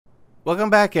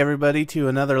Welcome back, everybody, to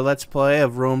another Let's Play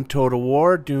of Rome Total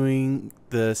War, doing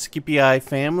the Scipii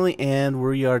family, and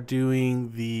we are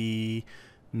doing the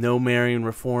No Marian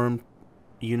Reform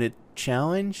Unit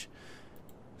Challenge.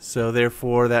 So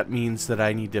therefore, that means that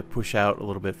I need to push out a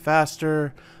little bit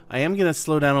faster. I am going to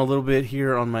slow down a little bit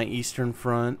here on my eastern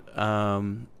front.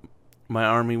 My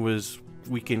army was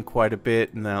weakened quite a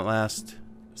bit in that last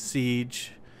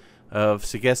siege of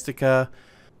Segestica.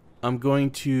 I'm going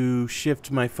to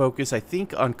shift my focus, I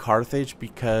think, on Carthage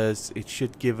because it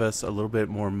should give us a little bit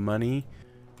more money.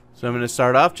 So I'm going to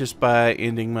start off just by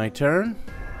ending my turn.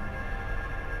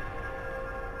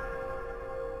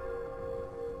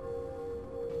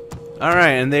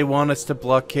 Alright, and they want us to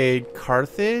blockade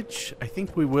Carthage. I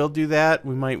think we will do that.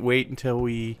 We might wait until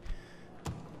we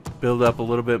build up a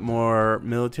little bit more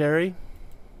military.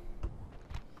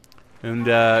 And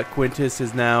Quintus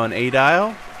is now an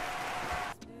aedile.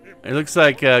 It looks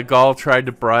like Gaul tried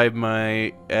to bribe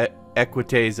my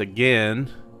equites again,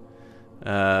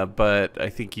 but I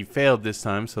think he failed this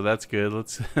time, so that's good.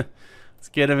 Let's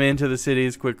get him into the city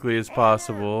as quickly as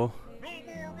possible.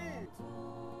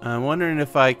 I'm wondering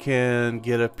if I can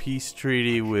get a peace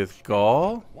treaty with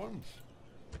Gaul.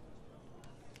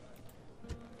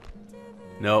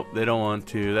 Nope, they don't want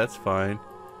to. That's fine,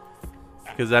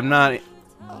 because I'm not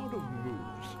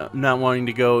wanting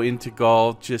to go into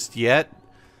Gaul just yet.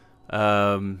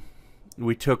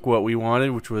 We took what we wanted,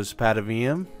 which was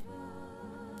Patavium.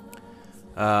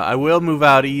 I will move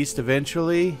out east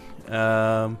eventually.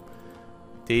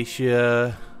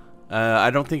 Dacia. I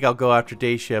don't think I'll go after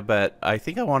Dacia, but I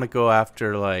think I want to go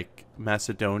after, like,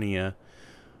 Macedonia.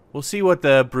 We'll see what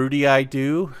the Brudii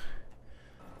do.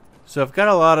 So I've got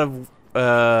a lot of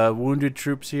wounded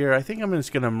troops here. I think I'm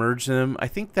just going to merge them. I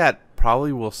think that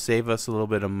probably will save us a little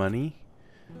bit of money.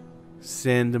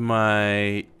 Send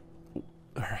my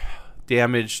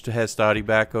damaged Hastati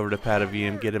back over to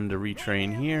Patavium, get him to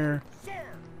retrain here.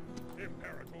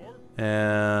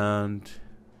 And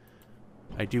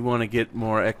I do want to get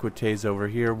more equites over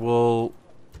here. We'll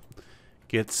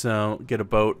get a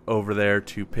boat over there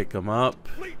to pick them up.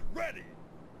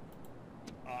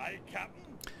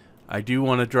 I do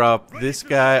want to drop this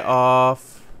guy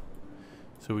off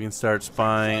so we can start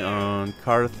spying on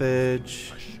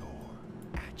Carthage.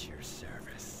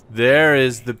 There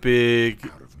is the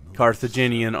big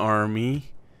Carthaginian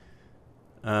army.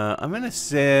 I'm going to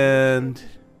send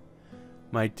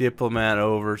my diplomat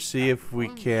over, see if we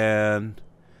can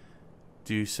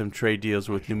do some trade deals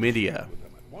with Numidia.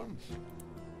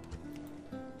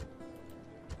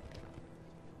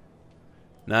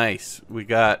 Nice. We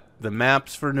got the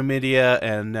maps for Numidia,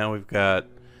 and now we've got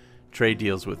trade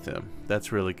deals with them.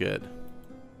 That's really good.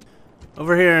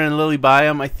 Over here in Lily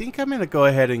Biome, I think I'm going to go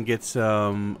ahead and get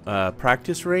some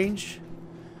practice range.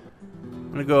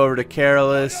 I'm going to go over to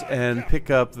Carolus and pick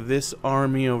up this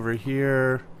army over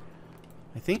here.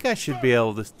 I think I should be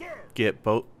able to get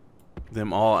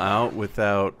them all out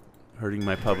without hurting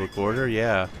my public order.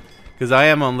 Yeah, because I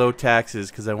am on low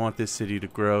taxes because I want this city to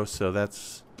grow. So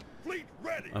that's...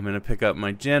 I'm going to pick up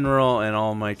my general and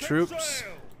all my troops.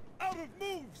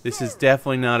 This is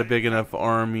definitely not a big enough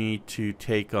army to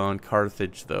take on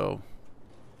Carthage, though.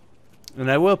 And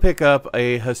I will pick up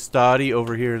a Hastati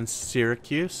over here in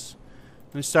Syracuse.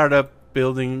 I'm going to start up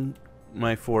building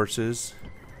my forces.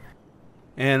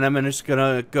 And I'm just going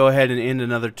to go ahead and end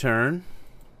another turn.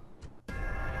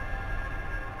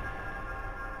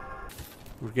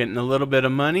 We're getting a little bit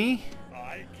of money.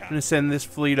 I'm going to send this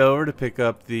fleet over to pick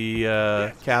up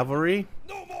the cavalry.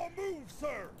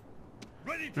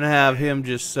 I'm going to have him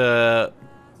just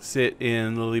sit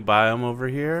in Lily Biome over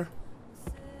here.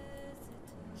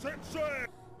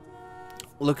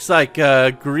 Looks like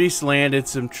Greece landed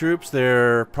some troops.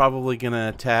 They're probably going to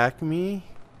attack me.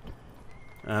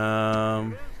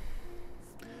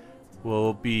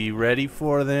 We'll be ready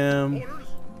for them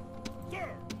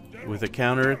with a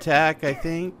counterattack, I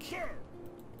think.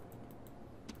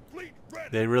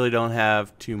 They really don't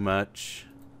have too much.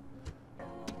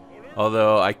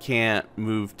 Although I can't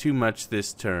move too much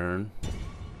this turn.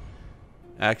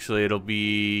 Actually, it'll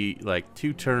be like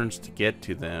 2 turns to get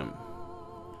to them.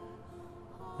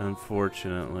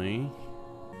 Unfortunately.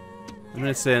 I'm going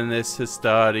to send this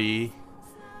Hastati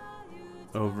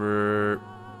over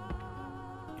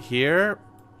here.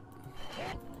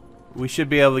 We should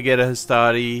be able to get a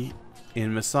Hastati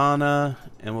in Messana,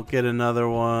 and we'll get another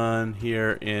one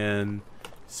here in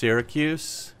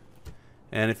Syracuse.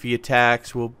 And if he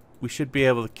attacks, we should be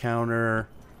able to counter.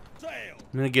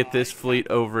 I'm going to get this fleet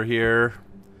over here.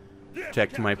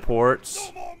 Protect my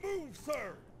ports.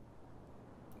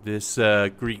 This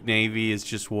Greek Navy is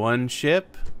just one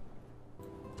ship.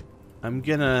 I'm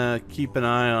gonna keep an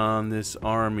eye on this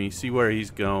army, see where he's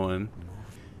going.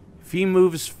 If he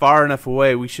moves far enough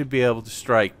away, we should be able to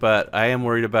strike, but I am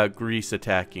worried about Greece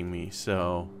attacking me,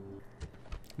 so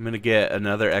I'm gonna get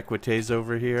another Equites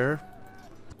over here.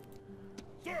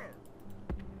 Sir!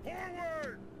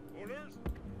 Forward! Orders!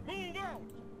 Move out!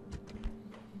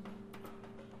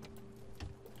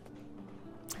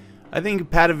 I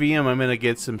think Patavium I'm gonna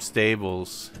get some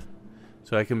stables,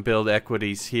 so I can build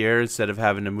equities here instead of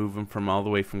having to move them from all the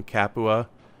way from Capua.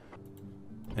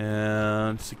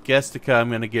 And Segestica, I'm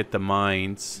going to get the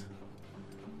mines,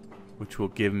 which will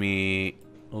give me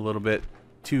a little bit,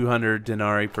 200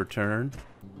 denarii per turn.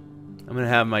 I'm going to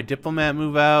have my diplomat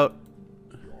move out.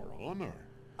 Your honor.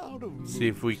 Out of See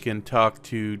if we can talk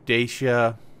to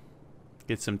Dacia,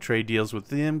 get some trade deals with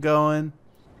them going.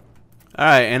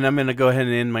 Alright, and I'm going to go ahead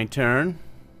and end my turn.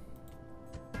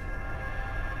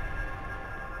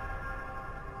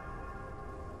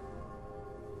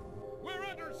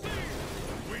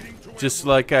 Just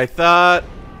like I thought.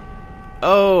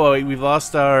 Oh, we've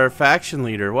lost our faction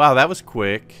leader. Wow, that was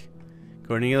quick.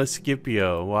 Cornelius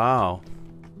Scipio. Wow.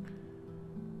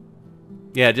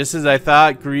 Yeah, just as I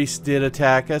thought, Greece did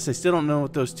attack us. I still don't know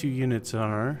what those 2 units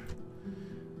are.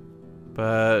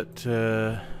 But,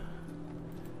 well,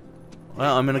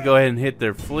 I'm going to go ahead and hit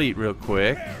their fleet real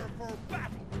quick.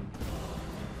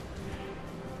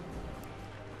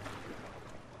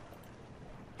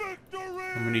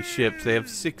 How many ships? They have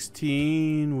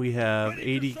 16. We have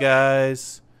 80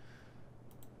 guys.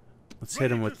 Let's hit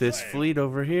them with this fleet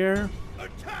over here.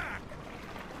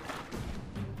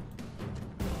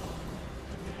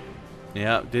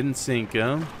 Yeah, didn't sink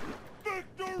them.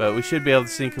 But we should be able to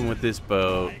sink them with this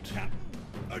boat.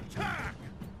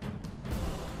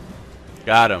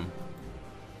 Got him.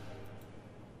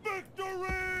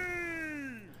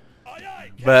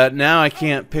 But now I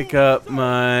can't pick up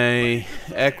my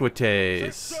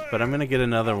Equites. But I'm going to get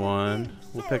another one.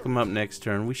 We'll pick them up next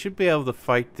turn. We should be able to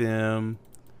fight them.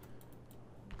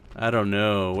 I don't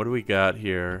know. What do we got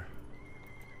here?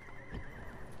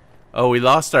 Oh, we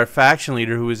lost our faction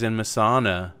leader who was in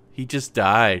Messana. He just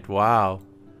died. Wow.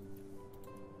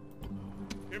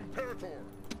 Imperator!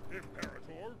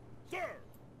 Imperator! Sir!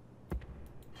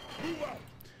 Move out!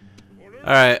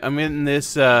 Alright, I'm in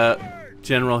this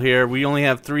general here. We only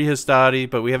have 3 Hastati,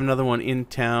 but we have another one in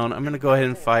town. I'm going to go ahead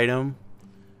and fight him.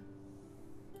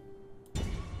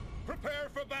 Prepare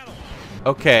for battle!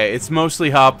 Okay, it's mostly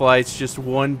hoplites, just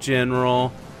 1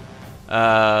 general.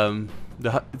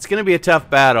 It's going to be a tough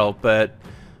battle, but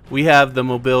we have the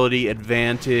mobility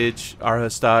advantage. Our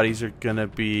Hastatis are going to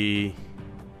be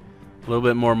a little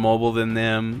bit more mobile than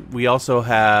them. We also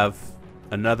have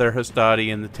another Hastati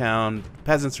in the town.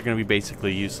 Peasants are going to be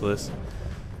basically useless.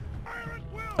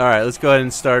 Alright, let's go ahead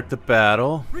and start the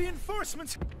battle.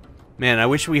 Reinforcements. Man, I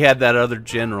wish we had that other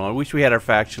general. I wish we had our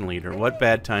faction leader. What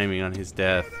bad timing on his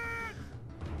death.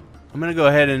 I'm going to go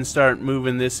ahead and start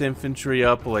moving this infantry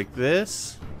up like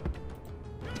this.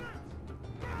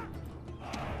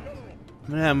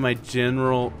 I'm going to have my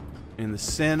general in the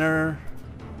center.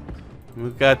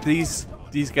 We've got these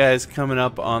guys coming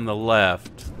up on the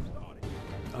left.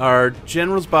 Our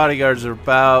general's bodyguards are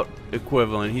about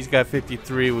equivalent. He's got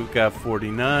 53, we've got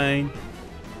 49.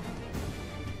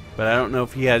 But I don't know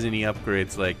if he has any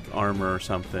upgrades like armor or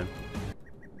something.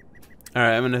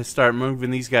 Alright, I'm going to start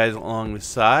moving these guys along the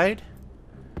side.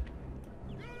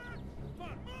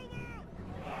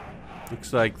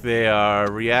 Looks like they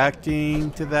are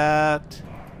reacting to that.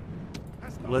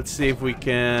 Let's see if we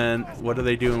can... What are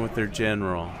they doing with their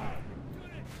general?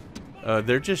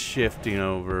 They're just shifting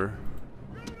over.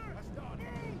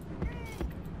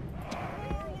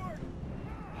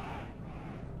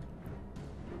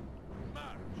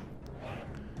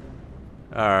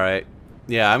 Alright.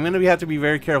 Yeah, I'm going to have to be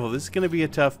very careful. This is going to be a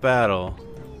tough battle.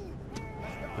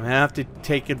 I'm going to have to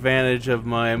take advantage of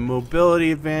my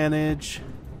mobility advantage.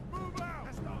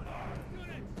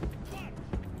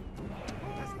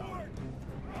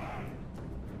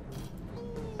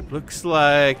 Looks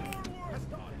like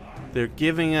they're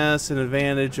giving us an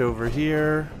advantage over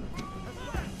here.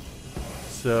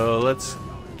 So let's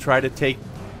try to take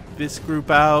this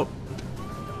group out.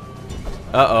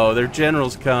 Uh-oh, their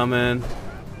general's coming.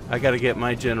 I gotta get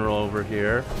my general over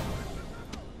here.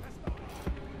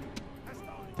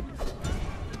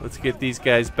 Let's get these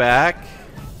guys back.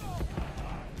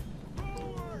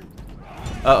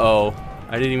 Uh-oh,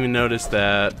 I didn't even notice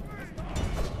that.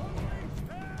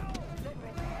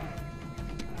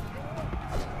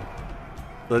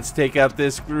 Let's take out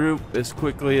this group as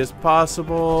quickly as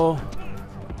possible.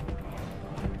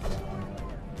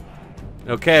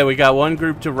 Okay, we got one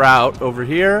group to rout over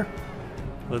here.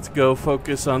 Let's go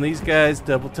focus on these guys.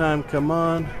 Double time, come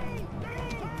on.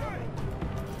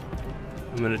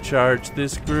 I'm gonna charge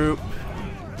this group.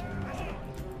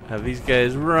 Have these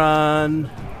guys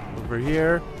run over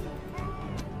here.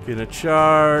 Gonna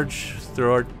charge.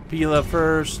 Throw our Pila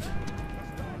first.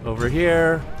 Over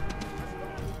here.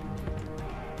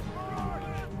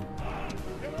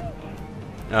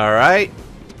 Alright.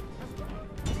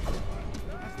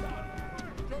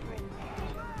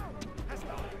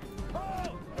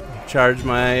 Charge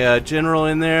my general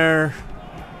in there.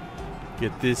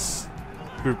 Get this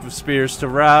group of spears to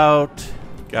rout.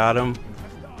 Got him.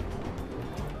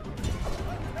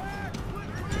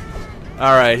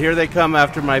 Alright, here they come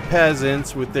after my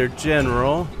peasants with their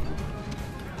general.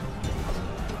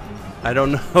 I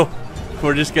don't know.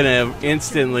 We're just gonna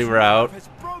instantly rout.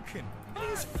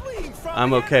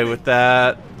 I'm okay with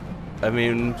that. I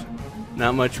mean,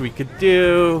 not much we could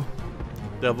do.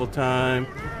 Double time.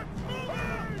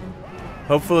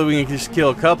 Hopefully we can just kill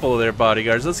a couple of their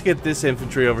bodyguards. Let's get this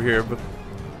infantry over here.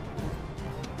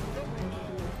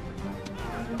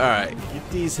 Alright,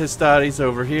 get these Hastades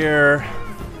over here.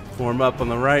 Form up on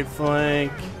the right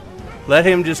flank. Let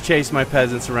him just chase my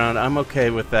peasants around. I'm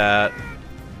okay with that.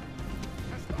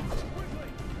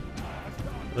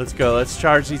 Let's go. Let's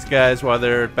charge these guys while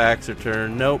their backs are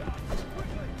turned. Nope.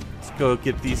 Let's go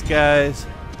get these guys.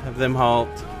 Have them halt.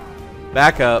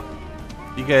 Back up.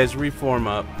 You guys reform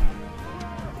up.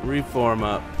 Reform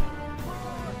up.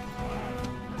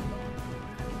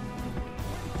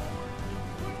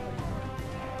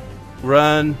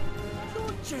 Run.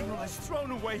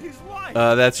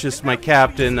 That's just my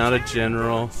captain, not a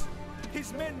general.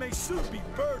 His men may soon be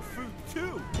bird food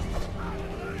too.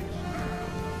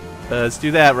 Let's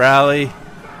do that, rally.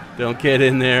 Don't get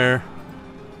in there.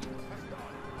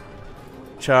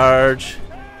 Charge.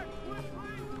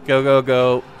 Go, go,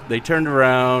 go. They turned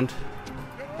around.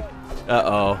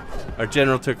 Uh-oh. Our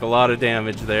general took a lot of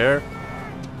damage there.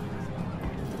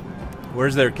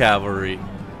 Where's their cavalry?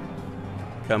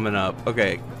 Coming up.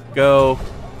 Okay. Go.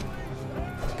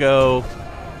 Go.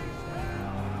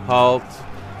 Halt.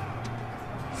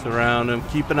 Surround him.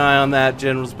 Keep an eye on that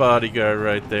general's bodyguard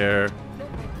right there.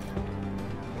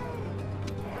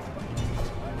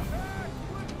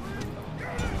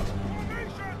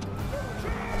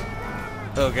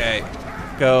 Okay.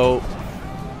 Go.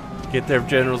 Get their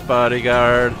general's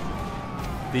bodyguard.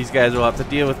 These guys will have to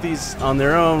deal with these on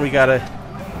their own. We gotta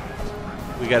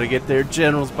get their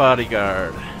general's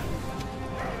bodyguard.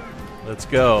 Let's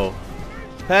go.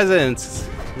 Peasants,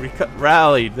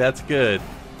 rallied. That's good.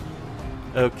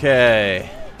 Okay.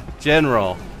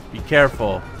 General, be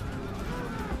careful.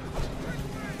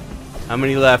 How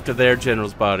many left of their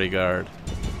general's bodyguard?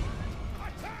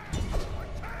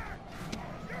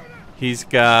 He's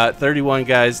got 31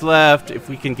 guys left. If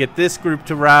we can get this group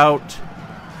to rout,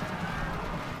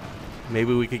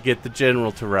 maybe we could get the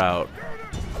general to rout.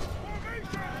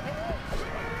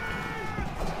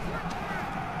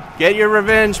 Get your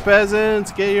revenge,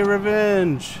 peasants! Get your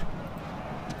revenge!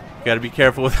 Gotta be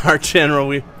careful with our general.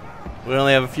 We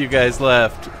only have a few guys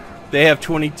left. They have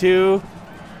 22.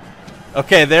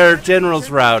 Okay, their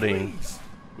general's routing.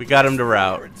 We got him to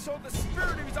rout.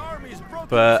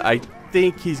 But I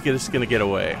think he's just gonna get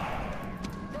away.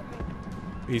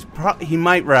 He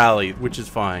might rally, which is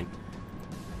fine.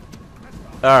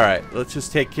 Alright, let's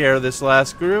just take care of this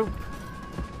last group.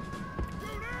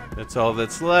 That's all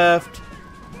that's left.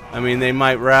 I mean, they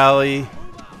might rally.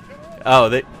 Oh,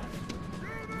 they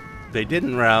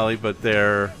didn't rally, but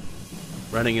they're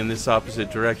running in this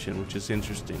opposite direction, which is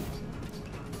interesting.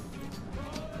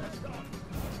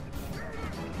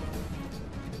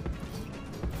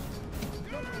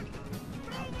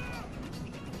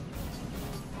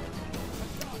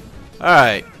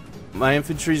 Alright, my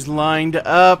infantry's lined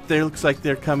up. They looks like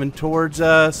they're coming towards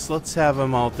us. Let's have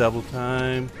them all double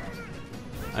time.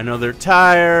 I know they're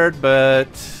tired, but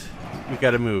we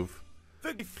gotta move.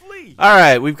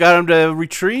 Alright, we've got them to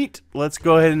retreat. Let's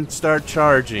go ahead and start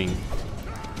charging.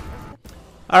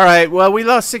 Alright, well, we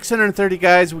lost 630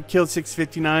 guys. We killed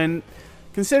 659.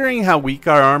 Considering how weak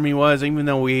our army was, even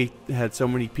though we had so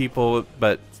many people,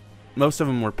 but most of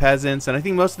them were peasants, and I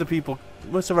think most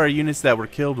of our units that were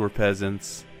killed were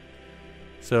peasants.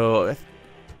 So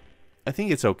I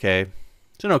think it's okay.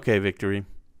 It's an okay victory.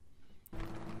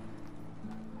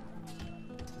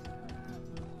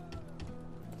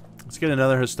 Let's get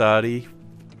another Hastati.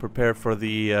 Prepare for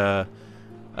the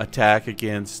attack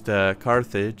against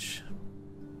Carthage.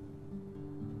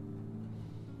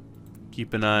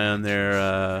 Keep an eye on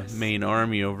their main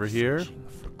army over here.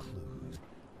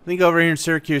 I think over here in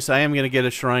Syracuse I am going to get a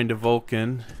shrine to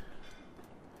Vulcan.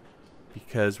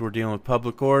 because we're dealing with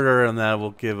public order, and that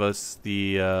will give us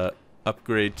the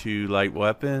upgrade to light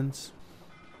weapons.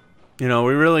 You know,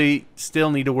 we really still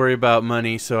need to worry about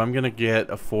money, so I'm gonna get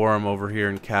a forum over here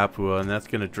in Capua, and that's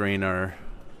gonna drain our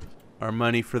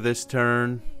money for this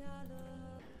turn.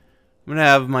 I'm gonna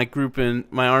have my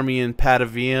army in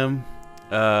Patavium.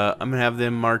 I'm gonna have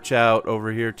them march out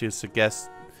over here to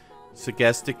Segestica.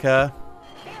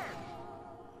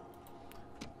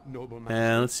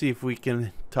 And let's see if we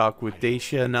can talk with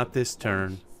Dacia. Not this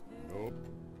turn.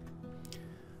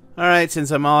 Alright, since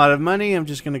I'm all out of money, I'm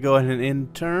just gonna go ahead and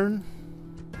end turn.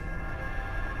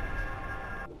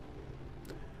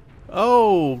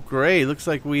 Oh, great. Looks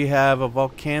like we have a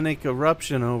volcanic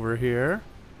eruption over here.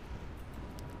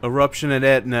 Eruption at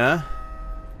Etna.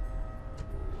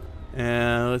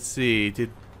 And let's see.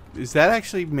 Does that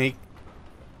actually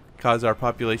cause our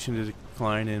population to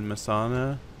decline in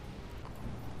Masana?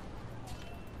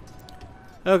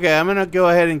 Okay, I'm gonna go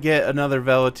ahead and get another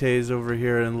Velites over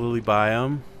here in Lily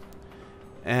Biome.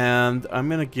 And I'm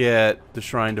gonna get the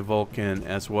Shrine to Vulcan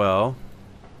as well.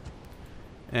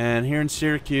 And here in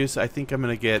Syracuse, I think I'm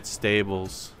going to get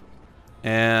stables.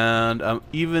 And an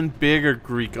even bigger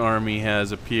Greek army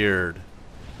has appeared.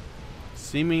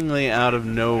 Seemingly out of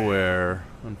nowhere.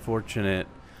 Unfortunate.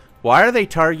 Why are they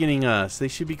targeting us? They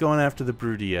should be going after the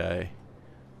Brudii.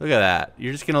 Look at that.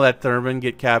 You're just going to let Thurman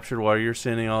get captured while you're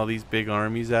sending all these big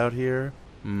armies out here?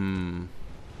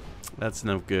 That's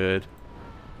no good.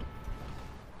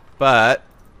 But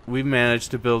we've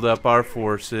managed to build up our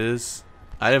forces.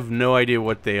 I have no idea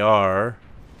what they are,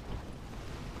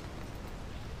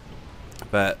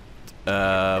 but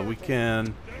we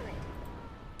can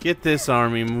get this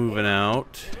army moving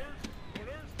out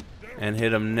and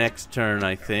hit them next turn,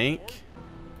 I think.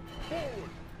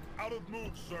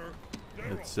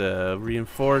 Let's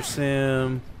reinforce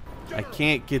him. I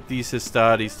can't get these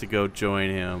Hastades to go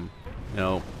join him.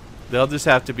 No, they'll just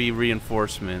have to be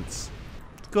reinforcements.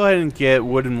 Let's go ahead and get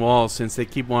wooden walls since they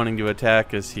keep wanting to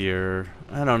attack us here.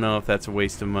 I don't know if that's a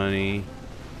waste of money.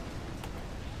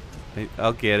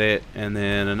 I'll get it. And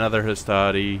then another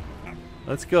Hastati.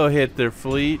 Let's go hit their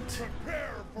fleet.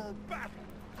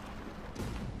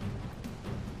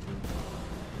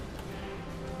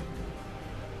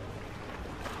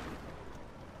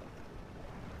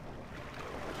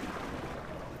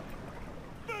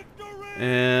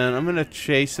 And I'm going to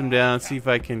chase him down, see if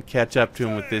I can catch up to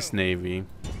him with this navy.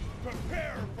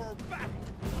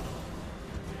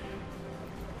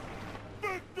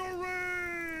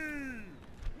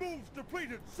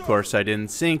 Of course, I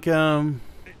didn't sink him.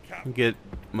 Get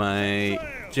my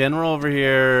general over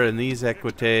here and these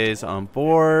equites on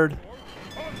board.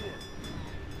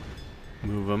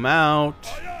 Move them out.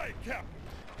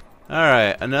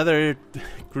 Alright, another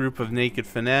group of naked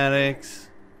fanatics.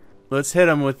 Let's hit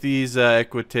them with these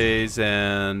equites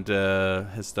and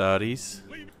Hastades.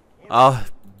 I'll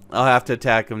have to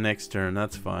attack them next turn.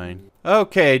 That's fine.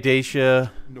 Okay,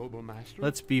 Dacia.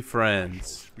 Let's be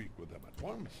friends.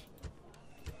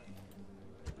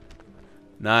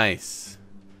 Nice.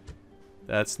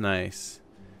 That's nice.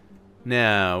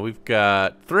 Now, we've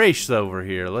got Thrace over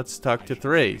here. Let's talk to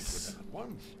Thrace.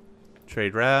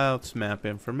 Trade routes, map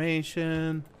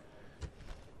information.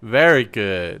 Very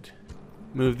good.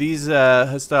 Move these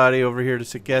Hastati over here to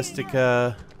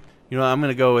Segestica. You know what, I'm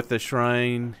going to go with the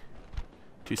Shrine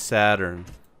to Saturn.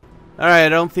 Alright, I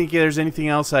don't think there's anything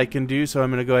else I can do, so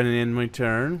I'm going to go ahead and end my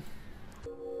turn.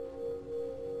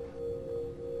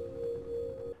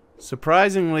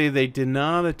 Surprisingly, they did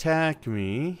not attack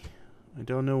me. I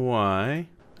don't know why.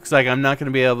 Looks like I'm not going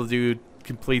to be able to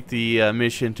complete the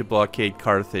mission to blockade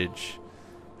Carthage.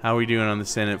 How are we doing on the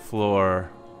Senate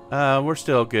floor? We're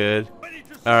still good.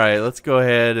 Alright, let's go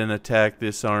ahead and attack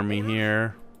this army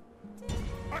here.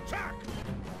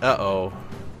 Uh-oh.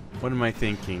 What am I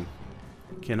thinking?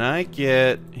 Can I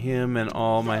get him and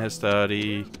all my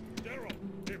Hastati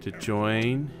to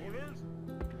join?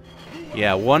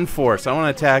 Yeah, one force. I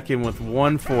want to attack him with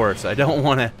one force. I don't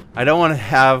want to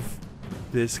have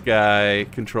this guy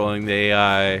controlling the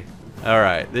AI.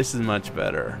 Alright, this is much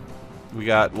better. We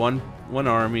got one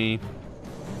army.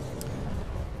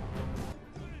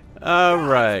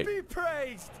 Alright.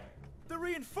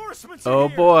 Oh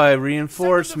boy,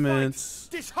 reinforcements.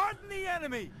 Dishearten the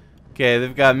enemy. Okay,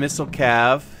 they've got missile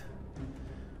cav.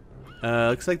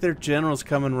 Looks like their general's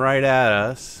coming right at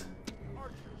us.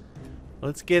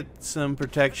 Let's get some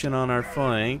protection on our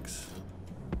flanks.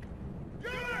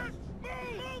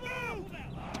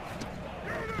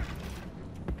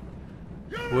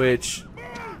 Which,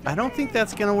 I don't think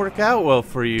that's going to work out well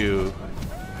for you.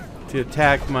 To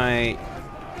attack my...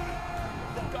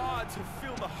 The gods who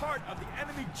fill the heart of the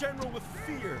enemy general with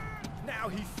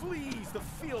flees the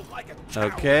field like a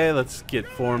coward. Okay, let's get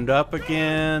formed up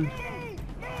again.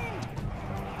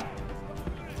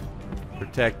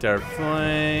 Protect our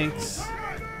flanks.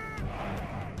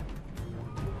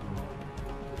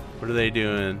 What are they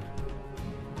doing?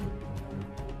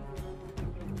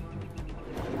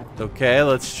 Okay,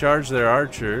 let's charge their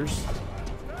archers.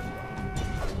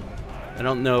 I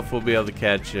don't know if we'll be able to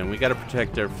catch him. We gotta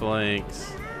protect our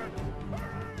flanks.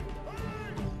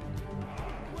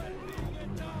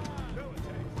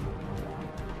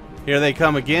 Here they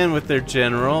come again with their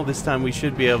general. This time we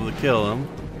should be able to kill him.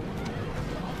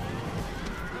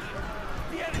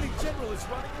 The enemy general is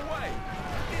running away.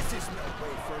 This is no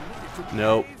way for a leader to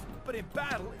Nope. behave, but in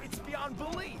battle, it's beyond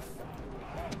belief.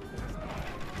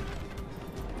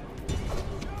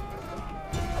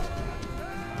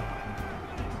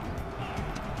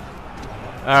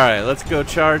 Alright, let's go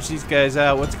charge these guys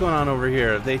out. What's going on over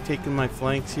here? Have they taken my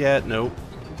flanks yet? Nope.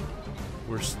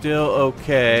 We're still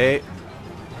okay.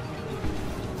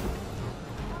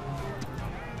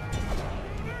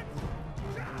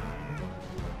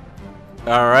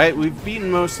 Alright, we've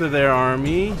beaten most of their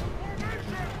army.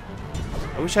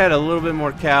 I wish I had a little bit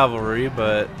more cavalry,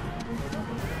 but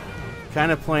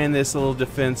kind of playing this a little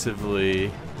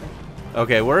defensively.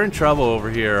 Okay, we're in trouble over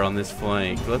here on this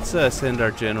flank. Let's send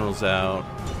our generals out.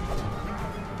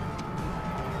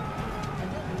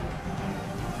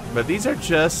 But these are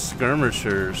just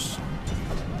skirmishers.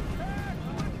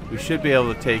 We should be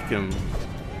able to take them.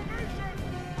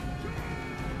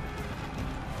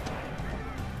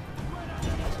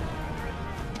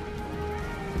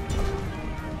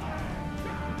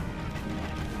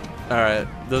 Alright,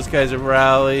 those guys have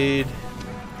rallied.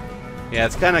 Yeah,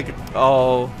 it's kind of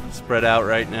all spread out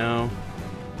right now.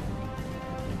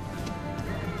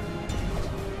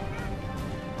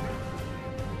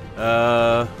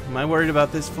 Am I worried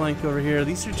about this flank over here?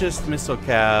 These are just missile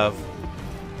cav.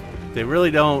 They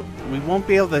really don't... We won't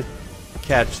be able to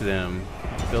catch them.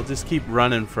 They'll just keep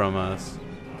running from us.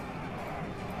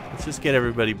 Let's just get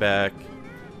everybody back.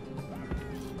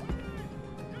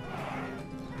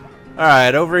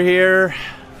 Alright, over here.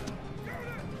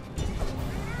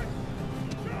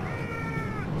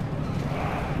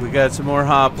 We got some more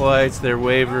hoplites. They're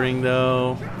wavering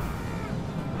though.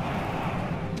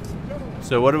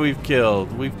 So what have we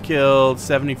killed? We've killed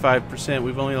 75%.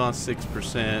 We've only lost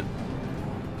 6%.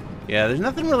 Yeah, there's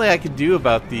nothing really I could do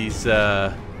about these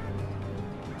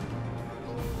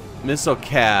missile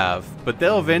cav, but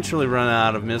they'll eventually run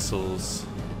out of missiles.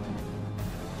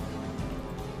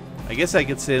 I guess I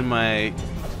could send my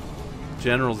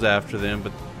generals after them,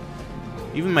 but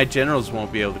even my generals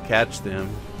won't be able to catch them.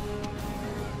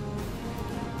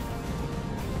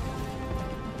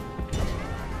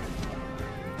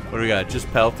 What do we got? Just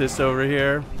Peltis over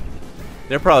here?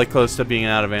 They're probably close to being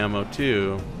out of ammo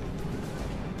too.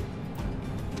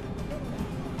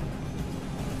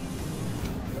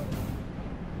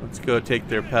 Let's go take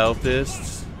their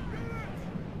Peltists.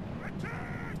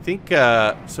 I think,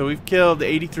 so we've killed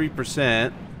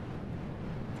 83%.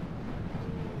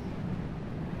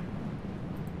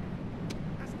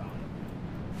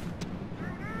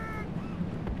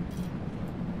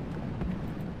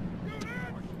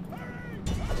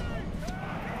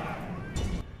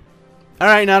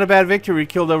 Alright, not a bad victory. We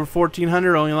killed over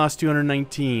 1,400, only lost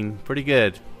 219. Pretty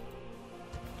good.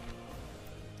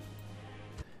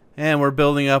 And we're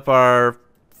building up our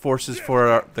forces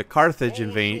for the Carthage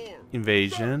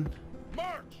invasion.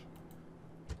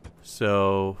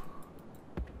 So...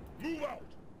 Move out.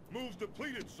 Moves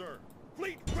depleted, sir.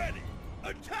 Fleet ready.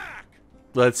 Attack!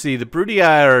 Let's see. The Brutii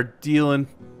are dealing...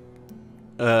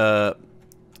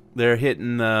 they're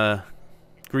hitting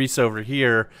Greece over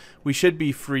here. We should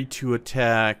be free to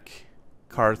attack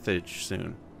Carthage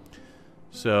soon.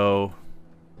 So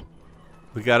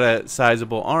we got a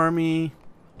sizable army.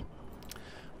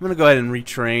 I'm gonna go ahead and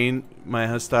retrain my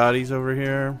Hastades over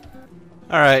here.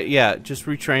 Alright, yeah, just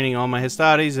retraining all my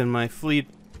Hastades and my fleet,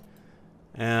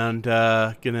 and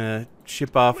gonna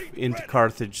ship off into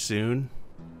Carthage soon.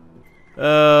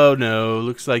 Oh no,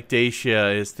 looks like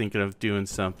Dacia is thinking of doing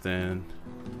something.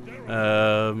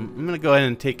 I'm gonna go ahead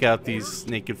and take out these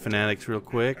naked fanatics real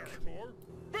quick.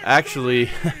 Actually,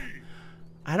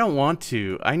 I don't want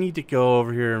to. I need to go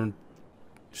over here and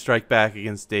strike back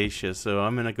against Dacia, so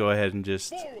I'm gonna go ahead and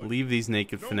just leave these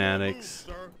naked fanatics.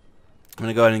 I'm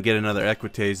gonna go ahead and get another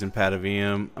Equites in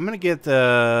Patavium. I'm gonna get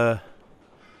I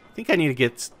think I need to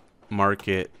get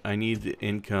market. I need the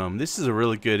income. This is a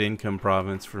really good income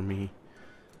province for me.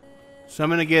 So I'm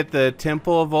going to get the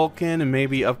Temple of Vulcan and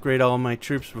maybe upgrade all my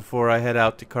troops before I head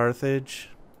out to Carthage.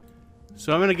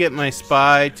 So I'm going to get my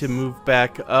spy to move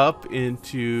back up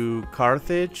into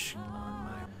Carthage.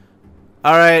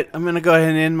 Alright, I'm going to go ahead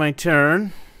and end my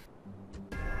turn.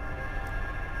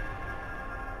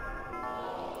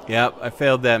 Yep, I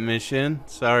failed that mission.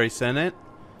 Sorry, Senate.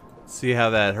 Let's see how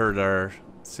that hurt our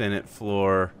Senate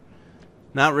floor.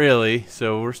 Not really,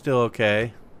 so we're still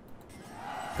okay.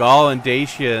 Gaul and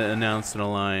Dacia announced an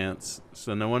alliance,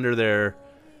 so no wonder they're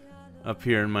up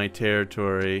here in my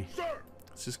territory.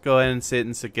 Let's just go ahead and sit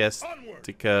in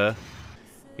Segestica.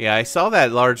 Yeah, I saw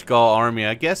that large Gaul army.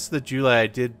 I guess the Julii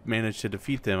did manage to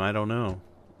defeat them. I don't know.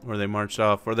 Or they marched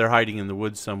off, or they're hiding in the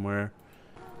woods somewhere.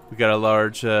 We got a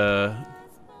large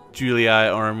Julii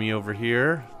army over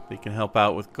here. They can help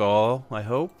out with Gaul, I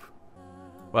hope.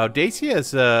 Wow, Dacia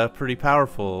is pretty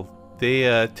powerful.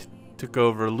 They took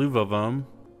over Luvavum,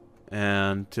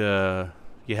 and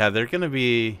yeah, they're going to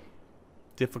be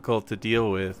difficult to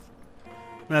deal with.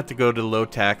 I'm going to have to go to low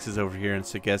taxes over here in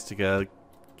Segestica,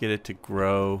 get it to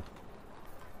grow.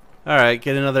 Alright,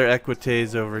 get another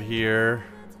Equites over here.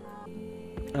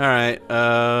 Alright,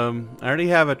 I already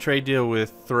have a trade deal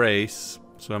with Thrace,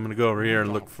 so I'm going to go over here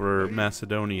and look for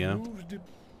Macedonia.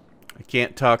 I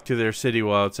can't talk to their city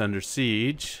while it's under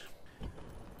siege.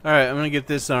 Alright, I'm going to get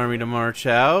this army to march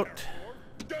out.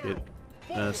 Get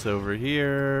us over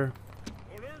here.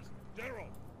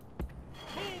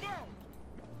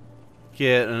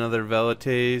 Get another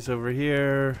Velites over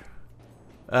here.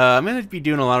 I'm going to be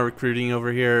doing a lot of recruiting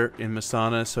over here in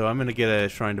Messana, so I'm going to get a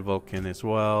Shrine to Vulcan as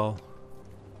well.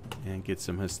 And get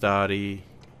some Hastati.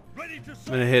 I'm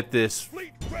going to hit this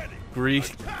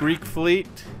Greek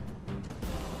fleet.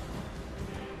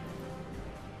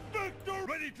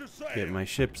 Get my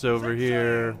ships over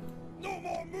here. No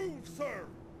more moves, sir.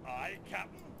 Aye,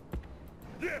 Captain.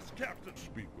 Yes, Captain.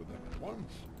 Speak with them at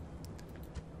once.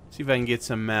 See if I can get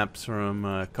some maps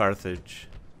from Carthage.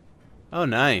 Oh,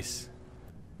 nice.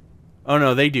 Oh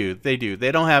no, they do. They do.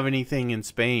 They don't have anything in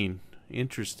Spain.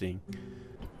 Interesting.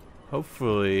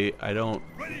 Hopefully, I don't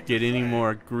get any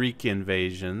more Greek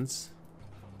invasions.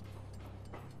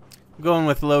 I'm going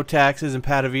with low taxes in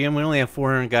Patavium. We only have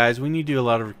 400 guys. We need to do a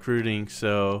lot of recruiting,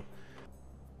 so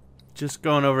just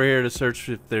going over here to search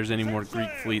if there's any more Greek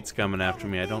fleets coming after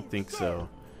me. I don't think so.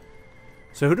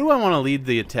 So who do I want to lead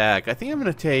the attack? I think I'm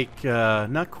going to take,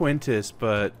 not Quintus,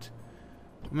 but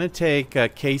I'm going to take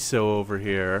Queso over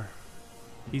here.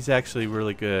 He's actually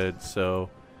really good, so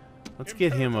let's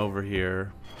get him over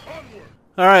here.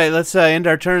 Alright, let's end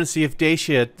our turn and see if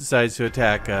Dacia decides to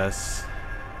attack us.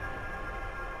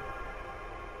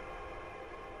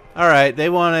 Alright, they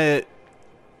want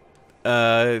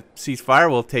to ceasefire.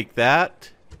 We'll take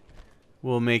that.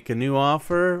 We'll make a new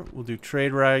offer. We'll do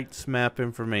trade rights, map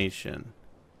information.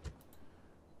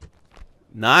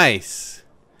 Nice.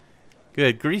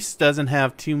 Good. Greece doesn't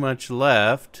have too much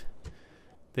left.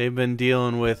 They've been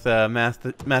dealing with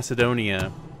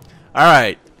Macedonia.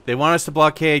 Alright. They want us to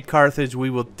blockade Carthage. We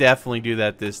will definitely do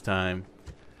that this time.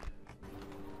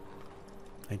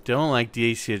 I don't like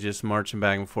Dacia just marching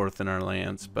back and forth in our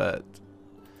lands, but...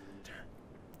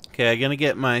 Okay, I'm going to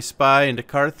get my spy into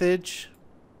Carthage.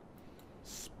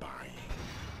 Spying.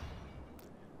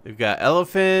 They've got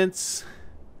elephants,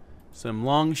 some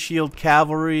long shield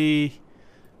cavalry,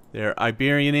 their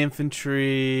Iberian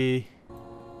infantry.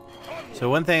 So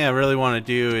one thing I really want to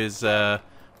do is I'm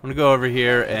going to go over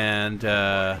here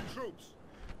and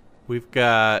we've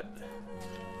got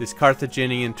this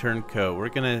Carthaginian turncoat. We're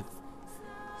going to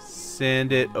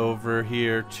send it over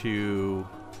here to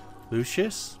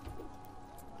Lucius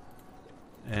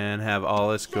and have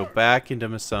Aulus go back into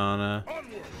Messana,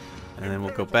 and then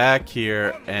we'll go back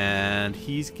here and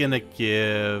he's going to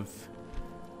give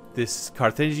this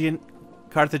Carthaginian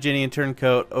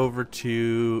turncoat over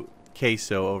to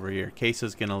Queso over here.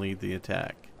 Queso's going to lead the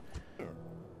attack.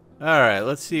 Alright,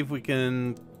 let's see if we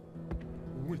can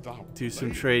do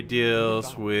some trade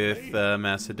deals with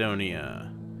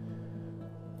Macedonia.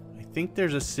 I think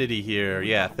there's a city here.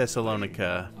 Yeah,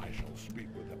 Thessalonica.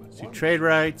 So trade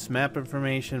rights, map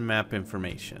information, map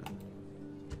information.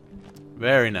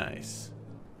 Very nice.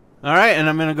 Alright, and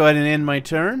I'm going to go ahead and end my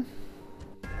turn.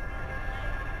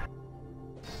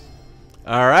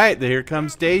 Alright, here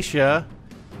comes Dacia.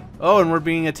 Oh, and we're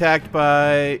being attacked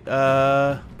by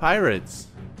pirates.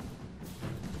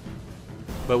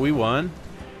 But we won.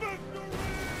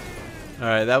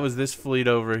 Alright, that was this fleet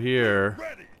over here.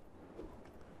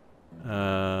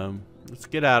 Let's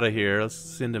get out of here. Let's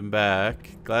send them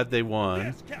back. Glad they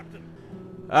won.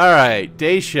 Alright,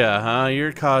 Dacia, huh?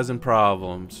 You're causing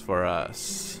problems for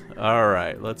us.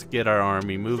 Alright, let's get our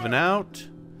army moving out.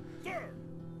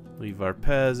 Leave our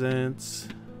peasants.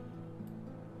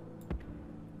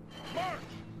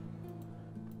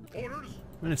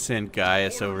 I'm gonna send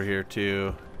Gaius over here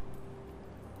too.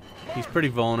 He's pretty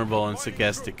vulnerable in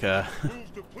Segestica.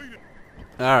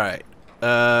 Alright.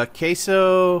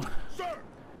 Queso.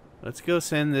 Let's go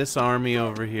send this army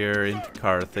over here into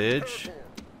Carthage.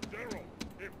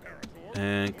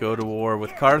 And go to war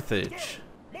with Carthage.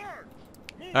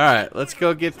 Alright, let's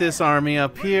go get this army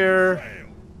up here.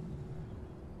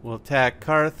 We'll attack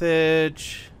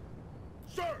Carthage.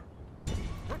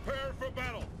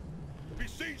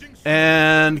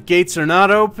 And gates are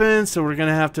not open, so we're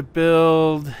gonna have to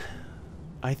build.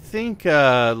 I think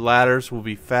ladders will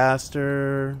be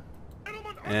faster.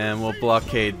 And we'll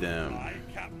blockade them.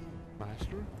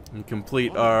 And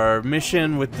complete our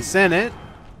mission with the Senate.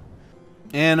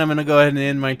 And I'm gonna go ahead and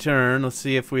end my turn. Let's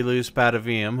see if we lose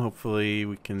Patavium. Hopefully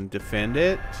we can defend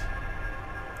it.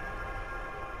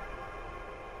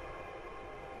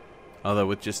 Although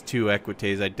with just 2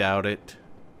 equites, I doubt it.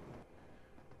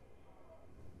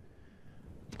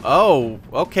 Oh,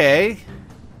 okay.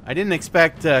 I didn't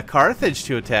expect Carthage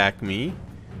to attack me.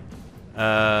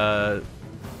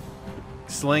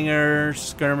 Slingers,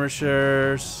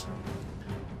 skirmishers,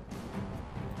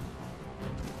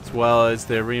 as well as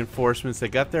their reinforcements. They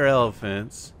got their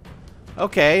elephants.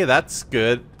 Okay, that's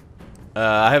good.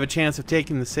 I have a chance of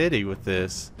taking the city with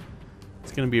this.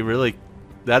 It's gonna be really...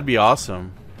 That'd be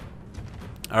awesome.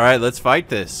 Alright, let's fight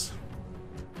this.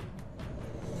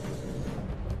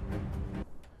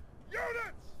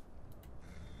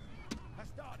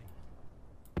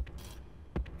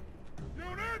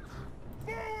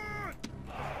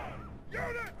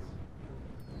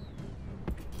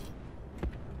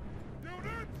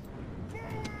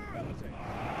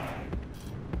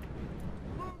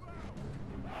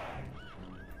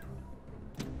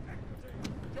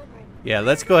 Yeah,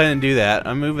 let's go ahead and do that.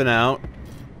 I'm moving out.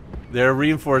 Their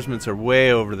reinforcements are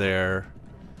way over there.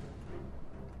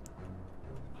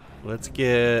 Let's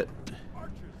get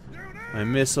my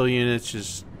missile units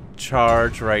just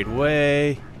charge right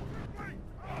away.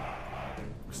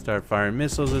 Start firing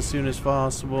missiles as soon as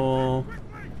possible.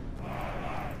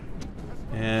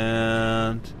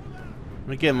 And I'm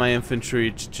gonna get my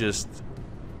infantry to just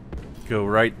go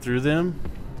right through them.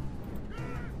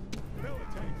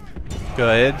 Go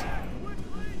ahead.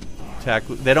 Attack.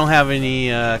 They don't have any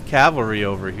cavalry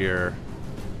over here.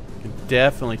 Can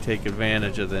definitely take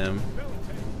advantage of them.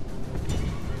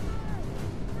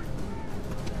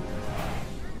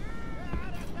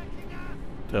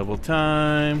 Double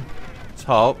time. Let's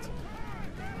halt.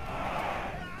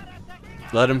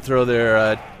 Let them throw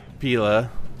their Pila.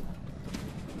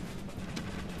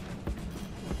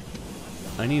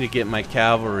 I need to get my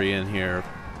cavalry in here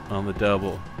on the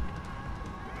double.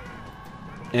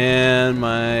 And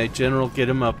my general, get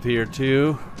him up here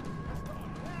too.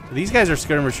 These guys are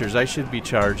skirmishers. I should be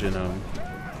charging them.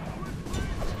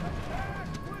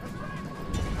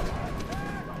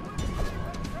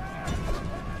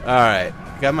 Alright,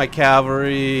 got my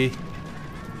cavalry.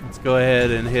 Let's go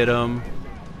ahead and hit them.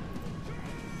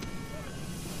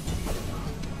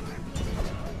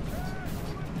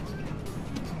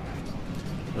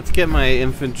 Let's get my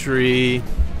infantry.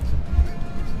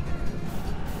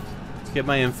 Get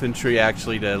my infantry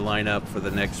actually to line up for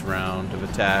the next round of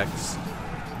attacks.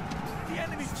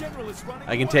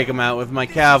 I can take them out with my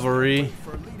cavalry.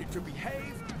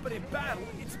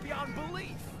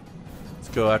 Let's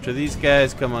go after these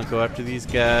guys. Come on, go after these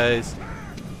guys.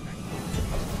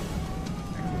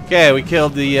 Okay, we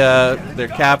killed the their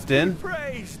captain.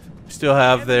 Still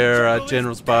have their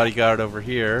general's bodyguard over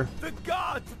here. The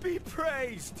gods be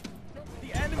praised.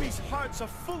 The enemy's hearts are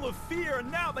full of fear,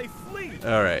 and now they flee.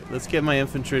 Alright, let's get my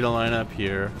infantry to line up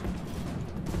here.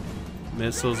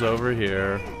 Missiles over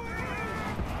here.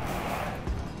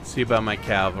 See about my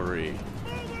cavalry.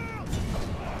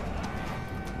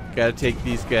 Gotta take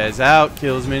these guys out,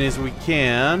 kill as many as we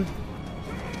can.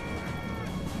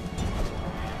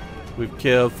 We've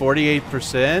killed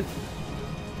 48%.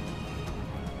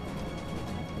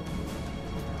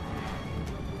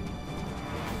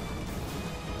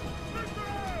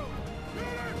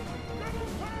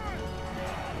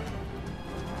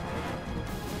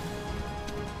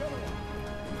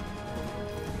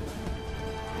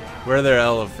 Where are their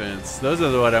elephants? Those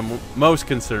are what I'm most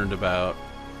concerned about.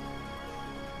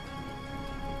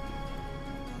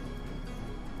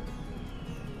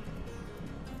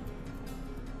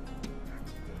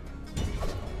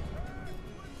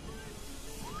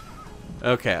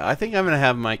 Okay, I think I'm going to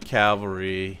have my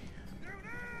cavalry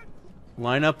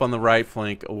line up on the right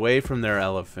flank away from their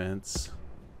elephants.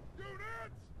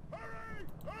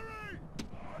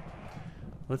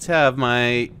 Let's have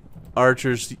my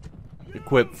archers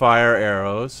equip fire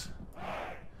arrows.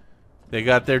 They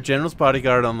got their general's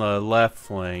bodyguard on the left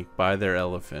flank by their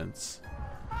elephants.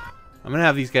 I'm gonna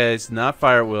have these guys not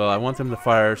fire at will. I want them to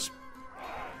fire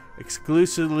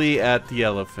exclusively at the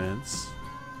elephants.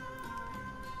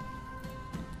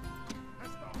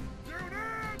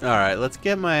 Alright, let's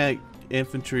get my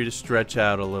infantry to stretch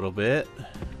out a little bit.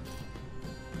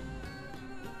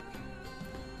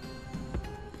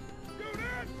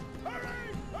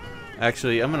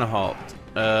 Actually, I'm gonna halt.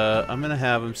 I'm gonna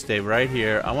have them stay right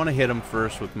here. I want to hit them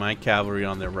first with my cavalry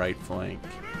on their right flank.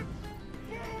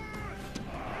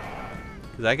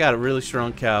 Because I got a really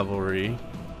strong cavalry.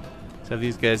 Let's have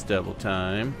these guys double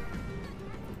time.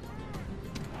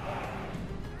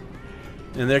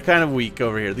 And they're kind of weak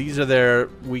over here. These are their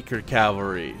weaker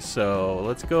cavalry. So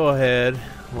let's go ahead,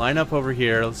 line up over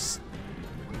here. Let's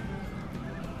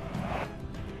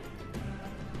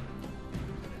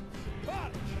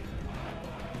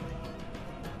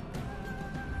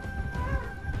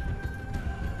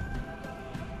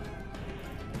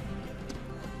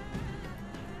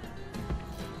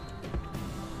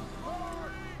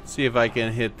see if I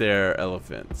can hit their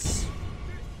elephants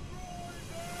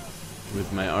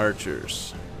with my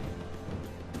archers.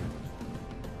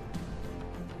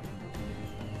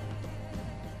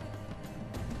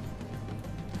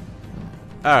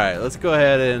 Alright, let's go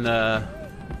ahead and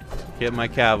get my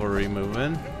cavalry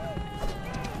moving.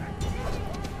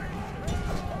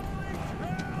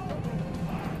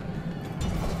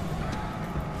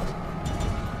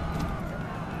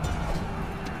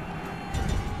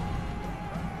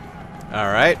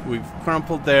 Alright, we've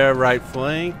crumpled their right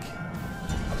flank.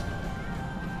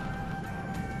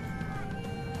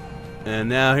 And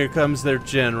now here comes their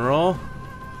general.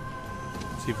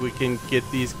 See if we can get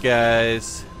these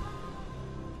guys.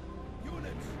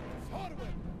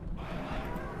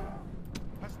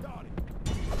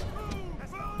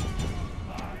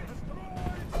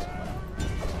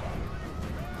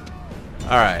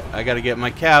 Alright, I gotta get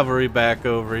my cavalry back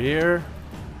over here.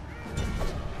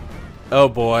 Oh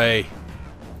boy.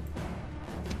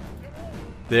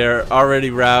 They're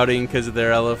already routing because of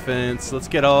their elephants. Let's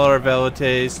get all our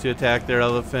velites to attack their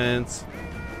elephants.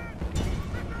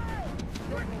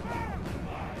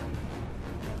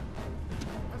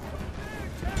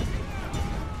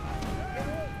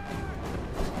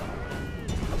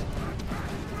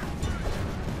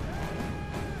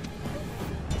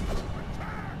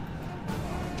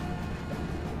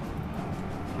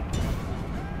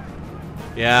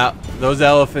 Yeah, those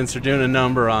elephants are doing a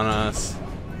number on us.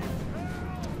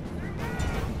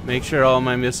 Make sure all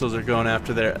my missiles are going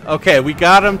after their... Okay, we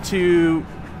got them to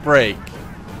break.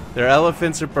 Their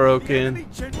elephants are broken.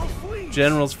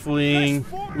 General's fleeing.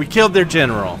 We killed their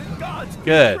general.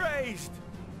 Good.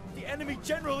 The enemy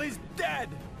general is dead.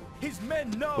 His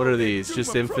men know. What are these?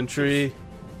 Just infantry?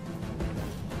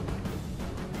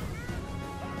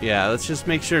 Yeah, let's just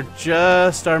make sure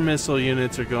just our missile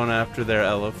units are going after their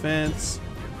elephants.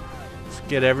 Let's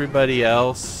get everybody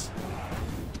else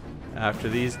after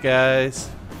these guys.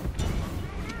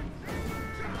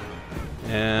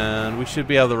 And we should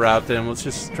be able to rout them. Let's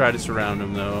just try to surround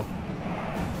them, though.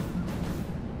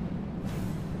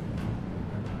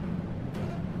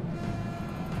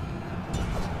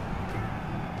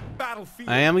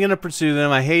 I am going to pursue them.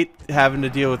 I hate having to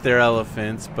deal with their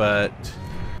elephants, but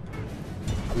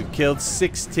we've killed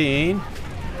 16.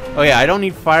 Oh, yeah, I don't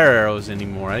need fire arrows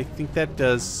anymore. I think that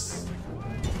does...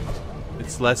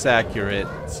 It's less accurate,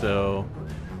 so...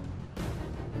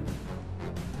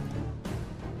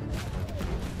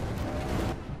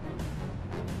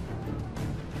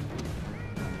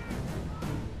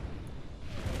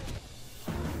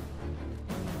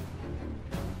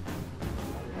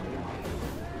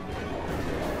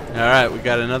 Alright, we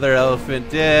got another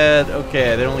elephant dead.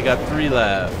 Okay, they only got 3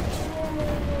 left.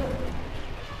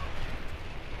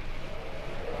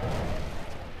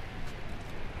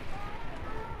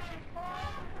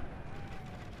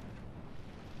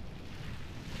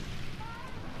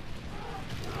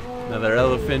 Another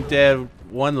elephant dead.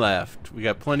 1 left. We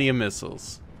got plenty of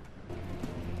missiles.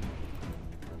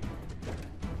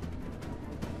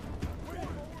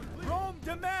 Rome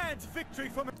demands victory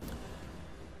from...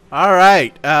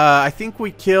 Alright, I think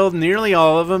we killed nearly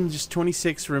all of them, just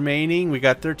 26 remaining. We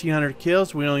got 1,300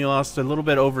 kills. We only lost a little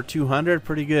bit over 200.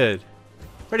 Pretty good.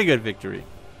 Pretty good victory.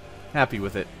 Happy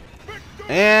with it.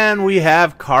 And we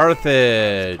have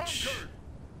Carthage.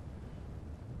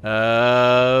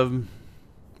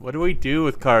 What do we do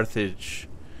with Carthage?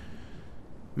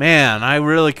 Man, I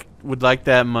really would like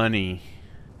that money.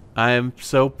 I am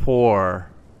so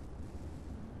poor.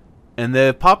 And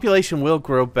the population will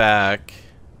grow back.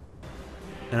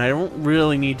 And I don't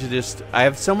really need to just... I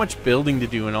have so much building to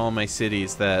do in all my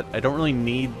cities that I don't really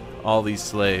need all these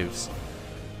slaves.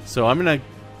 So I'm going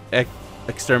to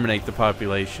exterminate the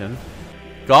population.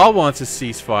 Gaul wants a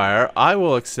ceasefire. I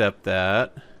will accept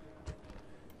that.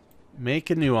 Make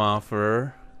a new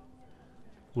offer.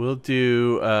 We'll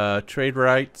do trade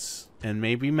rights and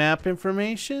maybe map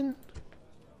information.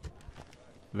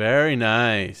 Very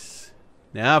nice.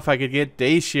 Now if I could get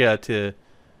Dacia to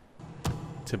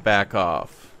back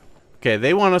off. Okay,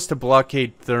 they want us to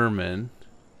blockade Thurman.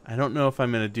 I don't know if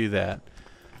I'm going to do that.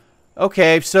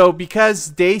 Okay, so because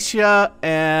Dacia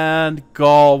and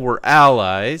Gaul were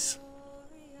allies,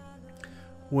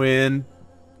 when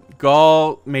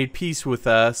Gaul made peace with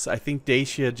us, I think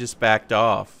Dacia just backed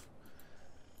off.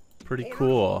 Pretty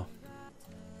cool.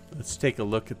 Let's take a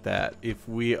look at that. If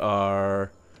we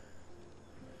are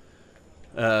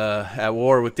at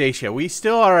war with Dacia. We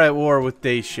still are at war with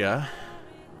Dacia.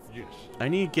 Yes. I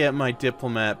need to get my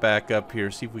diplomat back up here,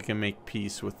 see if we can make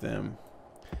peace with them.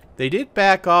 They did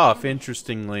back off,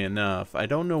 interestingly enough. I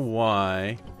don't know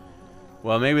why.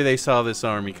 Well, maybe they saw this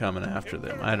army coming after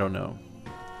them. I don't know.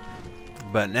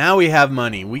 But now we have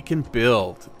money. We can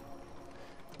build.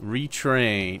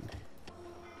 Retrain.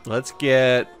 Let's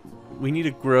get... We need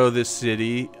to grow this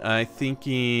city. I'm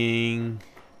thinking...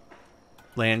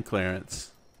 land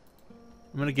clearance.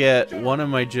 I'm going to get one of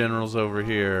my generals over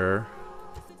here.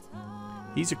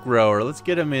 He's a grower. Let's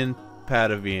get him in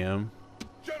Patavium.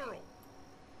 General.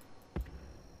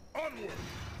 Onward.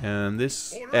 And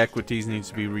this equities needs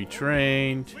to be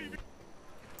retrained.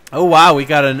 Oh wow, we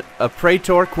got a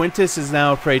praetor. Quintus is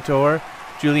now a praetor.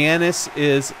 Julianus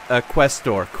is a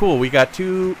questor. Cool, we got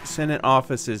 2 Senate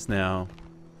offices now.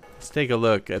 Let's take a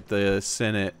look at the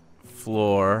Senate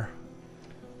floor.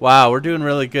 Wow, we're doing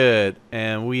really good.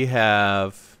 And we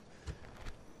have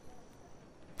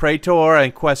praetor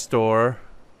and questor.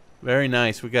 Very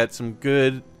nice. We got some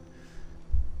good...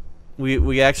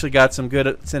 We actually got some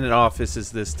good Senate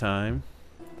offices this time.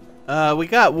 We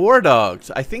got war dogs.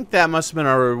 I think that must have been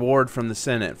our reward from the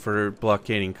Senate for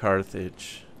blockading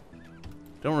Carthage.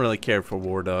 Don't really care for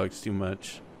war dogs too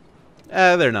much.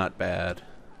 They're not bad.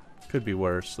 Could be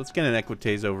worse. Let's get an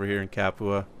Equites over here in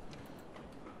Capua.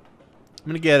 I'm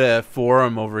gonna get a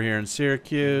forum over here in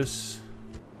Syracuse.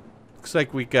 Looks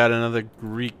like we got another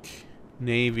Greek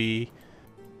navy.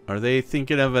 Are they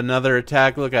thinking of another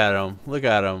attack? Look at them. Look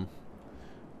at them.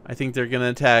 I think they're gonna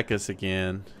attack us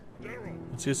again.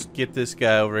 Let's just get this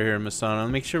guy over here in Masana.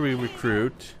 Make sure we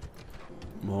recruit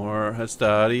more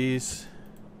Hastades.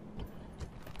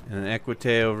 And an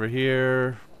Equite over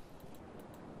here.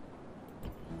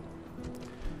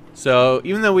 So,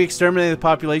 even though we exterminated the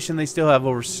population, they still have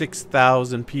over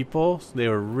 6,000 people. So they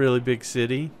were a really big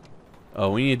city. Oh,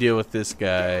 we need to deal with this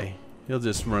guy. He'll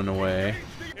just run away.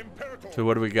 So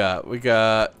what do we got? We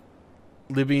got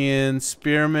Libyan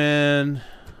spearmen.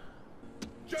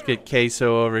 Let's get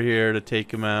Queso over here to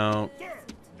take him out.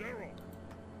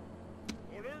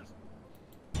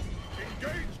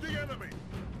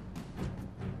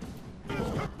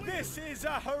 This is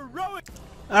a heroic.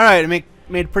 Alright, I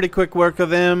made pretty quick work of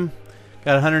them.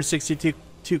 Got 162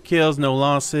 kills, no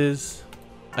losses.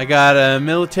 I got a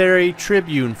military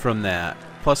tribune from that.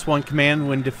 +1 command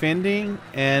when defending,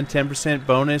 and 10%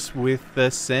 bonus with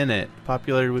the Senate.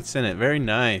 Popularity with Senate. Very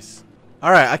nice.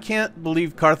 Alright, I can't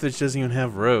believe Carthage doesn't even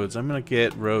have roads. I'm going to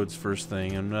get roads first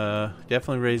thing. And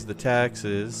definitely raise the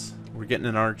taxes. We're getting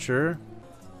an archer.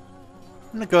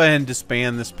 I'm going to go ahead and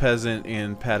disband this peasant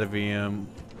in Patavium.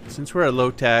 Since we're at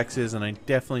low taxes, and I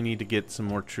definitely need to get some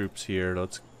more troops here,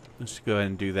 let's go ahead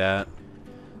and do that.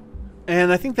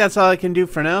 And I think that's all I can do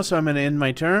for now, so I'm going to end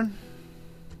my turn.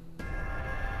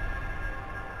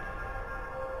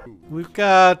 We've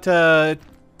got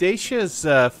Dacia's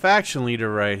faction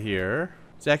leader right here.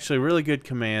 He's actually a really good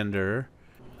commander.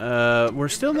 We're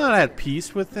still not at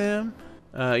peace with them,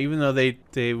 even though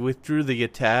they withdrew the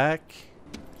attack.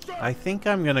 I think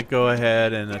I'm going to go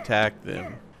ahead and attack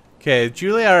them. Okay,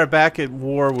 Julia are back at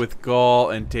war with Gaul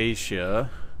and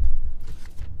Dacia.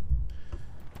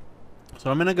 So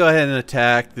I'm going to go ahead and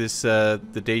attack this the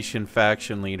Dacian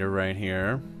faction leader right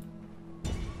here.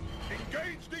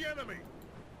 Engage the enemy.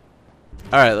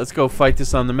 Alright, let's go fight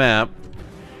this on the map.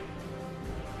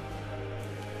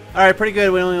 Alright, pretty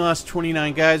good. We only lost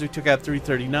 29 guys. We took out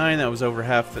 339. That was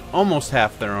over almost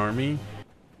half their army.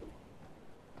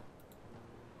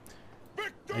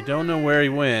 I don't know where he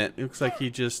went. It looks like he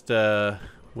just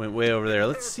went way over there.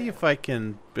 Let's see if I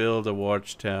can build a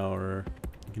watchtower.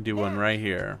 I can do one right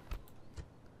here.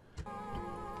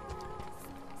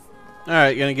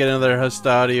 Alright, gonna get another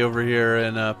Hastati over here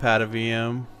in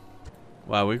Patavium.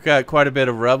 Wow, we've got quite a bit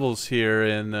of rebels here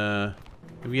in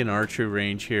maybe an archery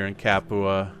range here in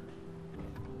Capua.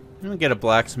 I'm gonna get a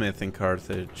blacksmith in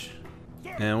Carthage.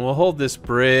 And we'll hold this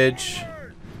bridge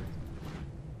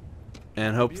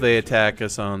and hope they attack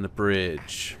us on the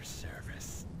bridge.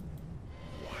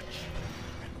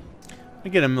 I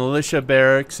get a militia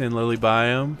barracks in Lily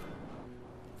Biome.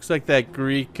 Looks like that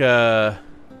Greek,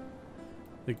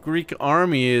 the Greek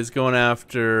army is going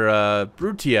after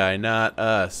Brutii, not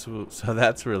us. So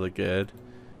that's really good.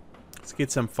 Let's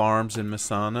get some farms in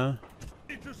Messana.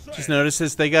 Just notice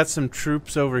this, they got some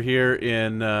troops over here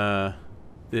in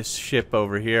this ship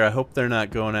over here. I hope they're not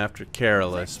going after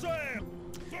Carolus.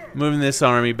 Moving this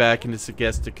army back into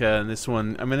Segestica, and this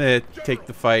one, I'm going to take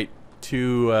the fight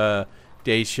to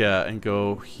Dacia and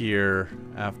go here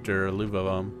after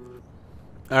Luvavam.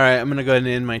 Alright, I'm going to go ahead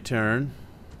and end my turn.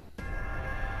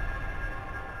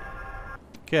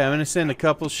 Okay, I'm going to send a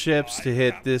couple ships to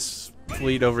hit this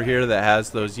fleet over here that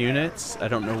has those units. I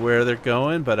don't know where they're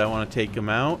going, but I want to take them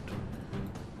out.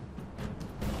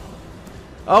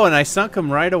 Oh, and I sunk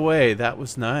them right away. That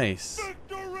was nice.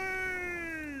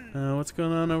 What's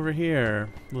going on over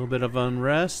here? A little bit of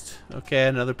unrest. Okay,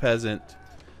 another peasant.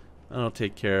 I'll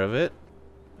take care of it.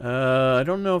 I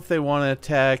don't know if they want to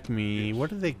attack me. What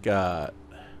do they got?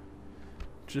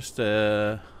 Just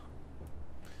no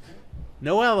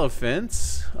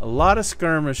elephants. A lot of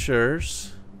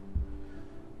skirmishers.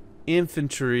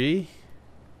 Infantry.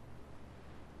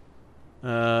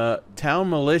 Town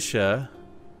militia.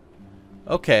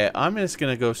 Okay, I'm just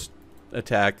gonna go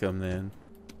attack them then.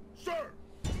 Sir,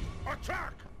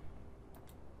 attack!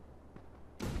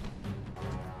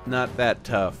 Not that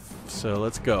tough, so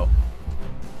let's go.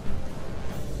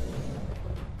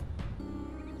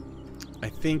 I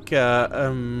think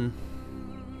I'm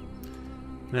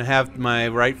gonna have my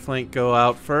right flank go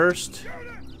out first.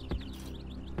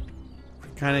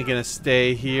 Kind of gonna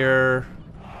stay here.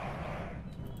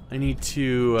 I need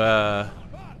to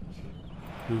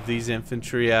move these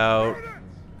infantry out.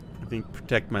 I think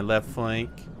protect my left flank.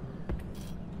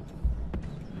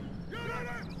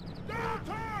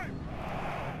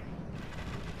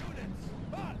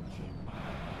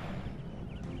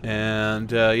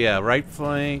 And yeah, right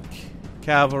flank,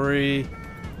 cavalry.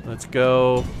 Let's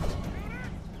go.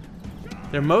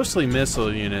 They're mostly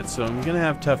missile units, so I'm gonna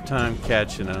have a tough time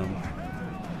catching them.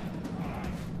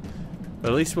 But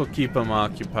at least we'll keep them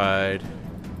occupied.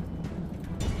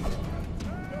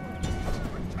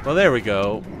 Well, there we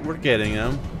go. We're getting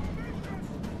them.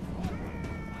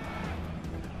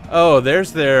 Oh,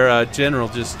 there's their general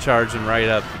just charging right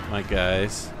up, my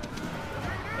guys.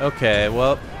 Okay,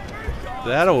 well,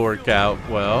 that'll work out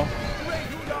well.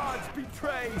 Great gods be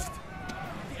praised!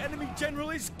 The enemy general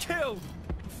is killed!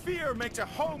 Fear makes a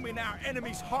home in our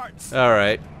enemies' hearts!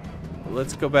 Alright.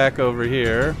 Let's go back over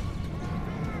here.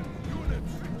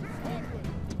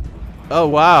 Oh,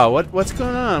 wow. What's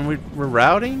going on? We're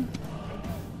routing?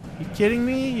 You kidding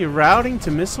me? You're routing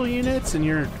to missile units and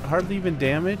you're hardly even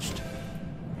damaged?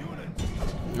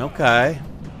 Okay.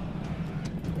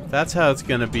 That's how it's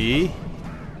gonna be.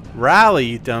 Rally,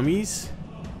 you dummies.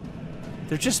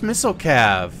 They're just missile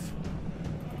cav.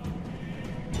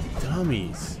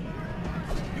 Dummies.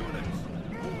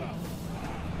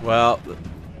 Well,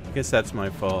 I guess that's my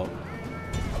fault.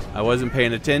 I wasn't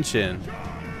paying attention.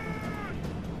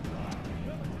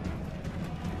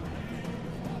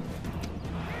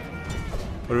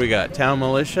 What do we got? Town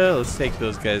militia? Let's take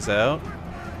those guys out.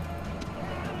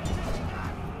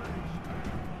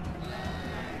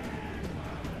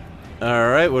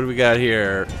 Alright, what do we got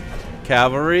here?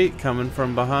 Cavalry coming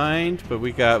from behind, but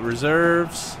we got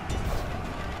reserves.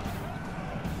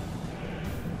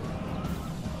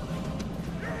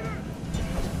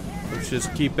 Let's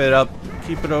just keep it up,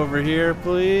 keep it over here,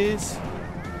 please.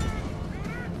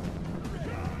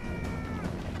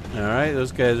 Alright,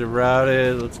 those guys are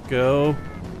routed. Let's go.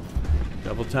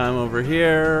 Double time over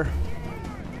here.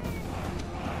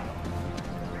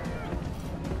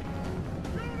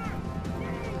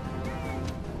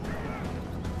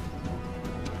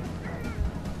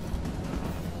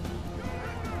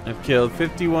 I've killed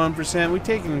 51%. We've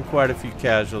taken quite a few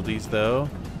casualties though.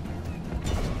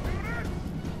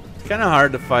 It's kind of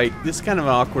hard to fight. This is kind of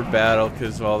an awkward battle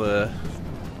because of all the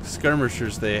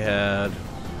skirmishers they had.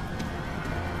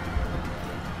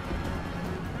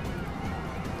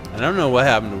 I don't know what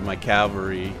happened with my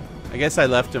cavalry. I guess I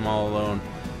left them all alone.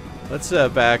 Let's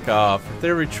back off. If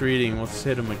they're retreating, let's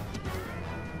hit them.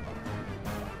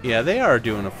 Yeah, they are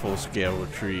doing a full-scale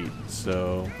retreat,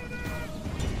 so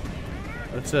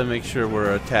let's make sure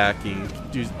we're attacking.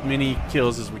 Do as many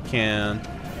kills as we can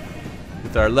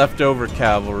with our leftover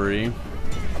cavalry.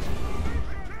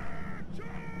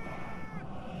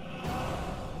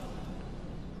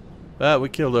 But we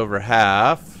killed over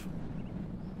half.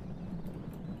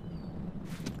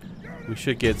 We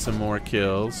should get some more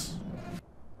kills.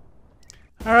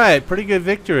 Alright, pretty good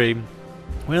victory.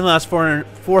 We only lost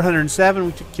 407.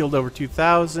 We killed over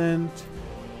 2,000.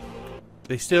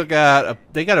 They still got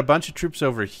a bunch of troops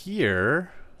over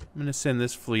here. I'm gonna send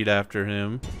this fleet after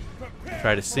him.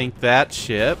 Try to sink that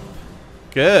ship.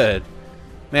 Good.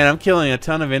 Man, I'm killing a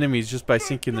ton of enemies just by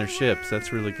sinking their ships.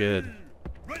 That's really good.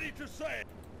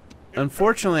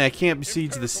 Unfortunately, I can't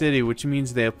besiege the city, which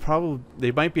means they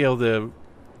might be able to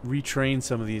retrain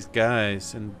some of these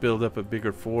guys and build up a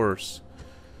bigger force.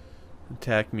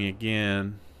 Attack me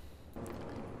again.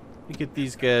 Let me get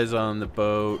these guys on the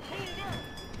boat.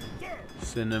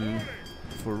 Send them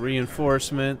for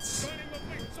reinforcements.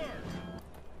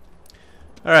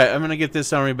 Alright, I'm gonna get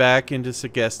this army back into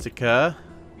Segestica.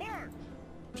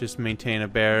 Just maintain a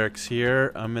barracks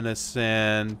here. I'm gonna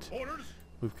send...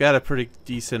 We've got a pretty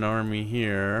decent army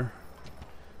here.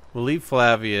 We'll leave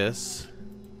Flavius.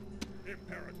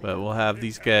 But we'll have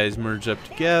these guys merge up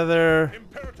together.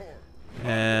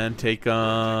 And take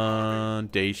on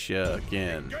Dacia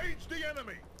again.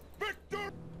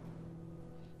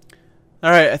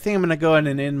 Alright, I think I'm gonna go ahead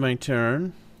and end my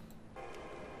turn.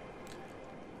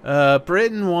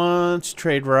 Britain wants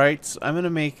trade rights. I'm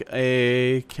gonna make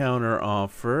a counter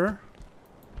offer.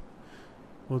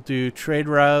 We'll do trade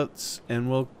routes and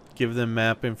we'll give them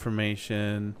map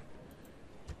information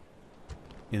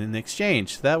in an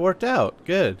exchange. That worked out.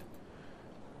 Good.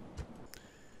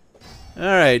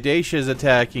 Alright, Dacia's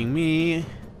attacking me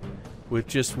with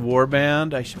just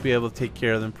warband. I should be able to take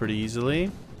care of them pretty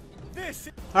easily.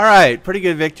 Alright, pretty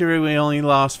good victory. We only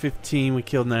lost 15. We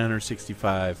killed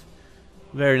 965.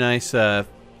 Very nice.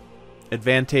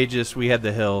 Advantageous. We had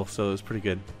the hill, so it was pretty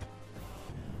good.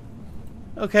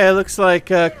 Okay, looks like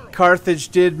Carthage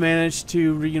did manage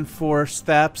to reinforce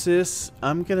Thapsus.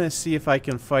 I'm gonna see if I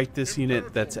can fight this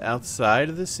unit that's outside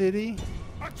of the city.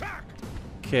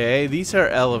 Okay, these are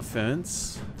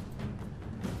elephants.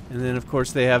 And then of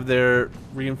course they have their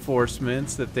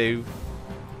reinforcements that they've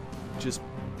just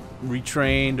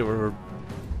retrained or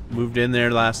moved in there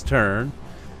last turn.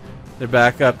 They're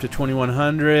back up to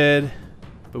 2,100,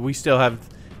 but we still have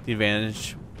the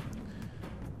advantage.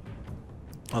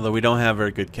 Although we don't have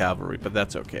very good cavalry, but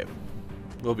that's okay.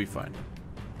 We'll be fine.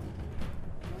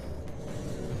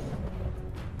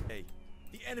 Hey,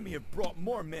 the enemy have brought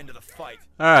more men to the fight.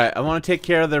 Alright, I want to take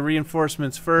care of the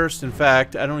reinforcements first. In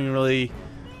fact, I don't even really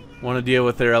want to deal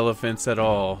with their elephants at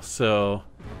all. So,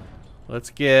 let's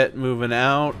get moving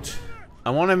out.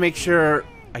 I want to make sure...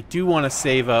 I do want to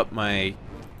save up my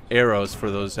arrows for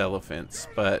those elephants,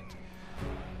 but...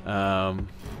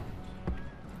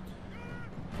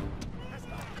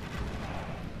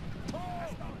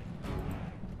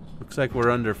 looks like we're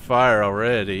under fire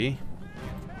already.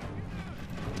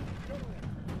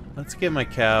 Let's get my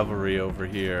cavalry over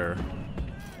here.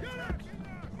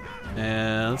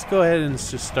 And let's go ahead and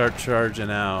just start charging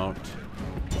out.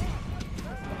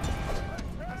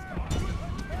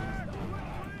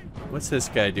 What's this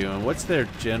guy doing? What's their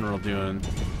general doing?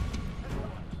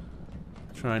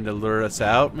 Trying to lure us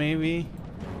out, maybe?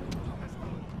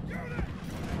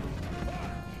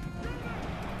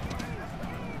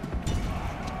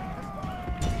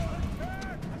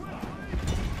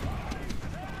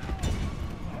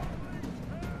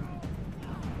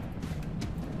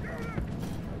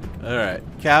 Alright,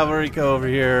 cavalry, go over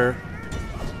here.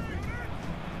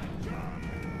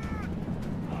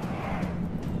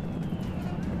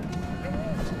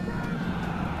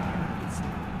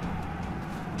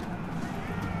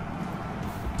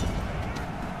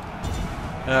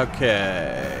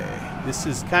 Okay, this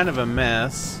is kind of a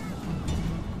mess.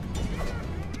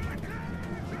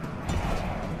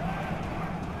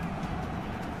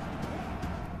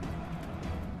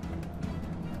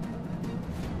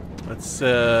 Let's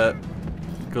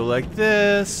go like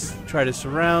this, try to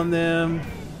surround them.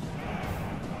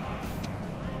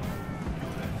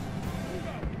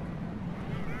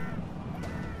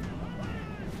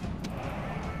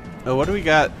 Oh, what do we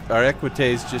got? Our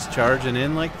Equites just charging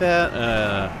in like that?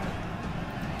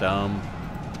 Dumb.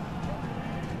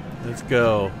 Let's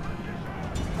go.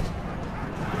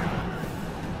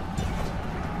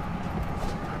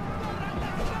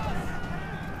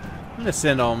 I'm gonna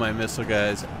send all my missile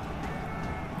guys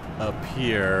up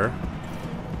here.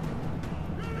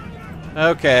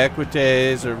 Okay,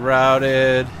 Equites are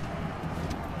routed.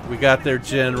 We got their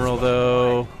general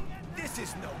though. This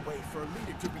is no way for a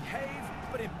leader to behave,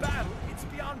 but in battle, it's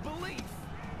beyond belief.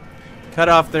 Cut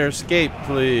off their escape,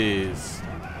 please.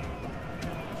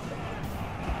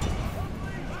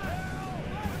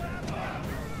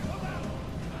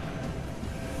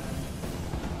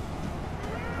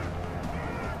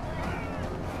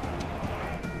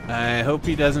 I hope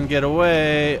he doesn't get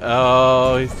away.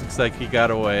 Oh, it looks like he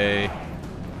got away.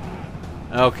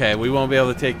 Okay, we won't be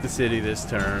able to take the city this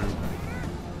turn.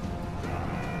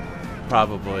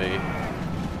 Probably.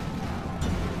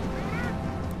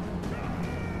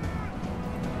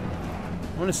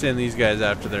 I want to send these guys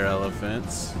after their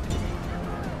elephants.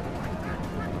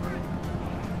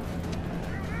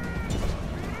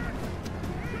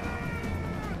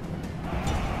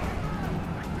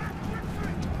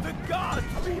 The gods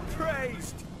be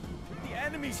praised! The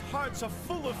enemy's hearts are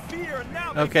full of fear and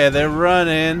now Okay, they're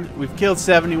running. We've killed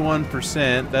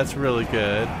 71%. That's really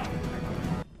good.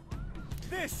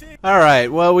 this is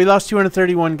Alright, well, we lost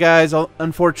 231 guys.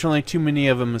 Unfortunately, too many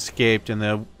of them escaped,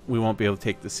 and we won't be able to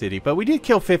take the city. But we did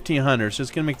kill 1,500, so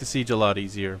it's going to make the siege a lot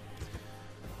easier.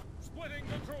 Splitting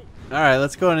the troop. Alright,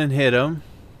 let's go ahead and hit them.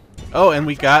 Oh, and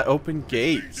we got open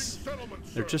gates.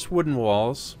 They're just wooden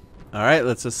walls. Alright,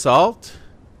 let's assault.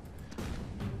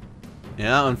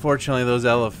 Yeah, unfortunately those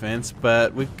elephants,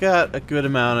 but we've got a good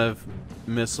amount of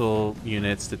missile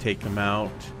units to take them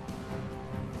out.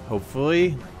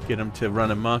 Hopefully, get them to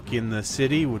run amok in the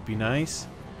city would be nice.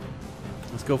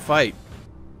 Let's go fight.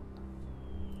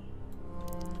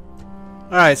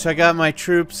 Alright, so I got my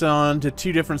troops on to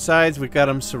two different sides. We've got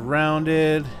them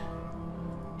surrounded.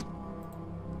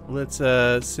 Let's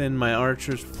send my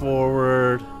archers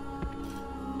forward.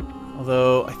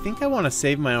 Although, I think I want to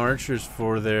save my archers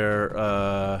for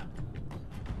their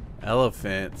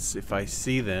elephants if I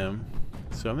see them.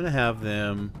 So I'm going to have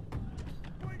them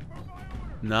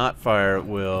not fire at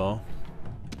will.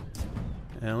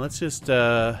 And let's just,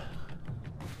 what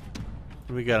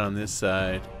do we got on this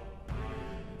side?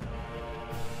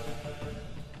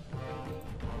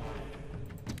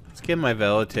 Let's get my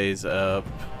velites up.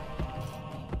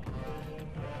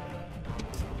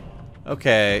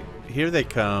 Okay, here they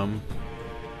come.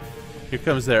 Here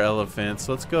comes their elephants.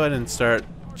 Let's go ahead and start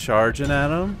charging at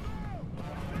them.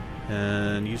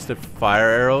 And use the fire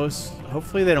arrows.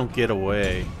 Hopefully they don't get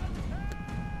away.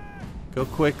 Go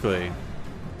quickly.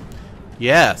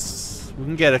 Yes! We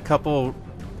can get a couple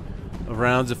of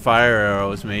rounds of fire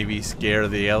arrows, maybe scare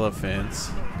the elephants.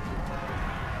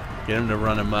 Get them to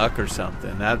run amok or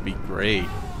something. That'd be great.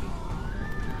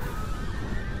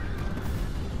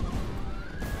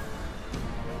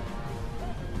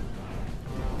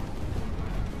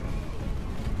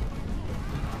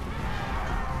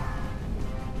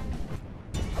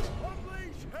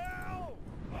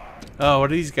 Oh,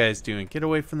 what are these guys doing? Get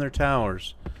away from their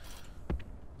towers.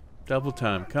 Double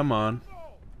time. Come on.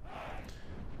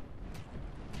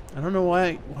 I don't know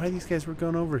why these guys were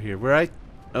going over here.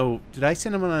 Oh, did I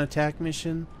send them on an attack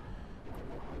mission?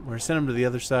 Or I sent them to the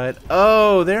other side?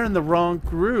 Oh, they're in the wrong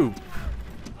group.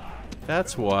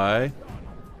 That's why.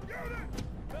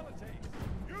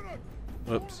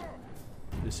 Whoops.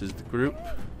 This is the group.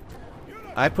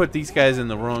 I put these guys in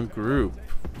the wrong group.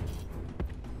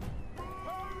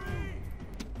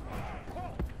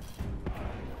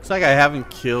 Looks like I haven't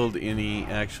killed any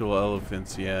actual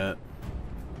elephants yet.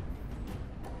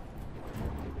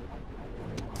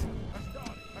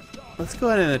 Let's go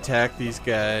ahead and attack these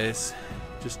guys.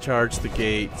 Just charge the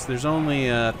gates. There's only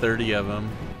 30 of them.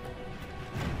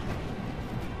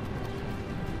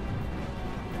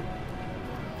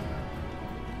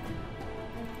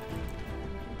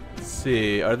 Let's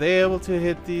see. Are they able to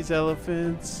hit these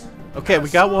elephants? Okay, we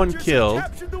got one killed.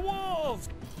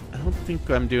 I don't think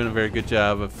I'm doing a very good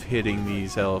job of hitting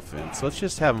these elephants. Let's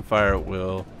just have them fire at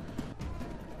will.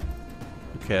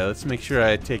 Okay, let's make sure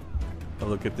I take a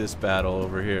look at this battle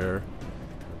over here.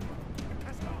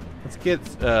 Let's get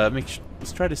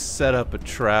let's try to set up a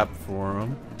trap for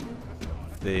them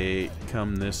if they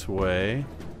come this way.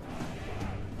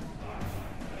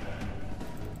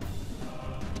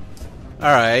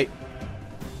 All right.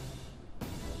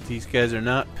 These guys are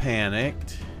not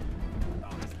panicked.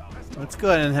 Let's go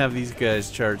ahead and have these guys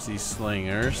charge these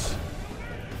slingers.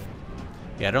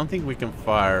 Yeah, I don't think we can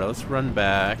fire. Let's run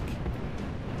back.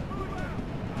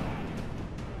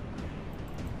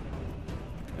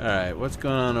 Alright, what's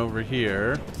going on over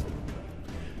here?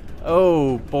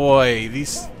 Oh boy,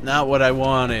 these not what I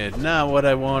wanted. Not what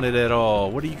I wanted at all.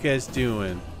 What are you guys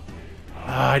doing?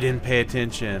 Ah, I didn't pay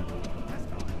attention.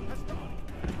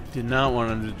 Did not want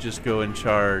them to just go in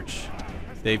charge.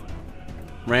 They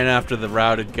ran after the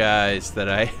routed guys that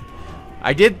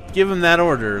I did give them that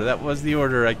order. That was the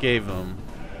order I gave them.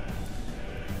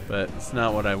 But it's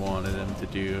not what I wanted them to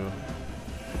do.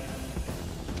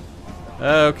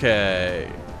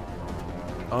 Okay.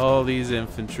 All these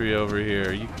infantry over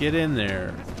here. You get in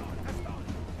there.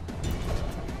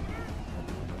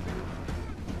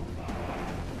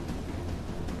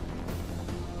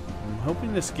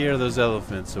 hoping to scare those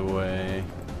elephants away.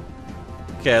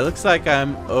 Okay, looks like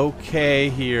I'm okay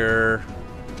here.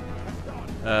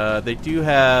 They do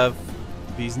have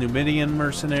these Numidian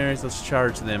mercenaries. Let's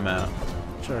charge them out.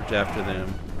 Charge after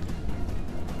them.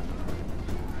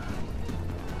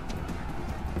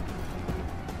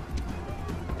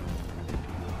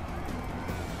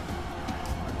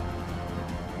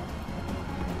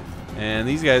 And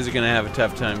these guys are going to have a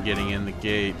tough time getting in the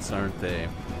gates, aren't they?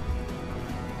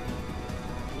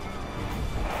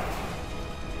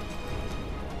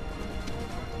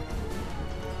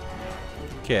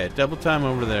 Okay, double time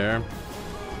over there.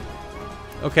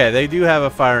 Okay, they do have a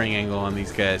firing angle on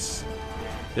these guys.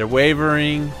 They're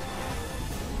wavering.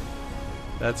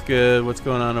 That's good. What's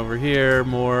going on over here?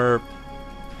 More.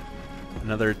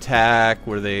 Another attack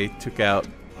where they took out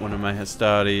one of my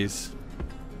Hastades.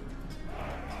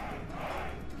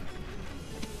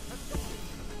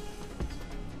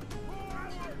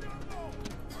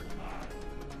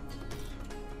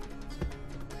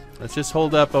 Let's just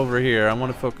hold up over here. I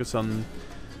want to focus on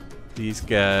these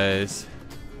guys.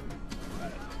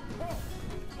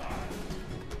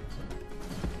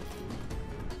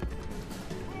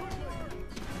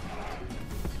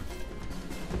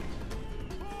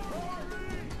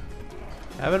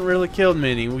 Haven't really killed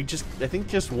many. I think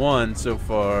just one so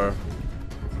far.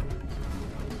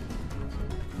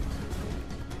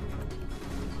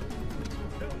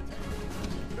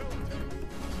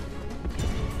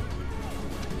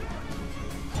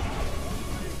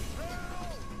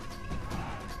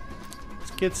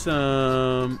 Get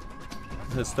some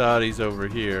Hastades over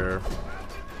here.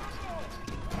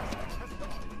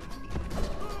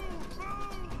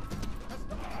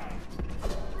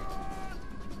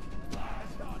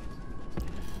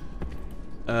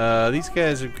 These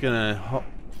guys are gonna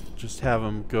just have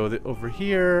them go over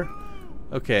here.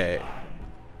 Okay.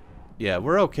 Yeah,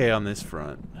 we're okay on this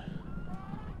front.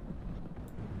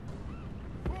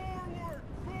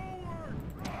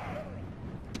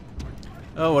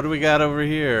 Oh, what do we got over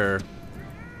here?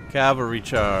 Cavalry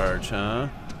charge, huh?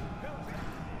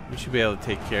 We should be able to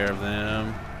take care of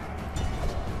them.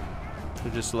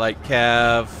 They're just light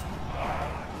cav.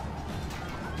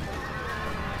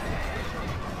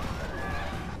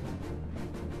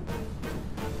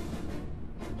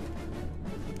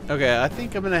 Okay, I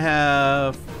think I'm gonna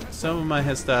have some of my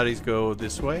Hastades go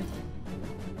this way.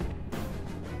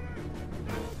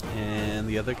 And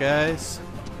the other guys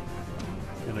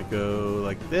gonna go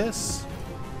like this.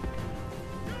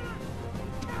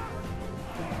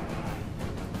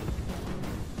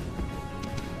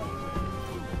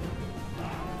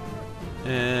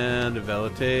 And the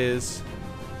Velites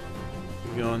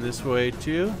going this way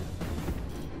too.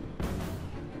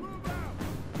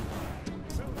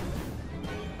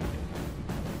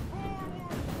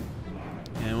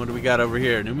 And what do we got over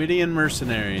here? Numidian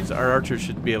mercenaries. Our archers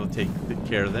should be able to take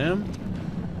care of them.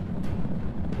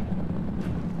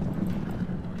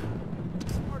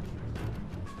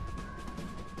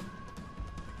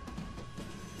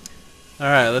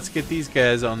 Alright, let's get these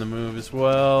guys on the move as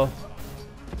well.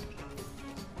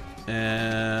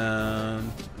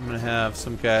 And I'm going to have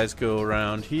some guys go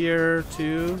around here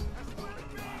too.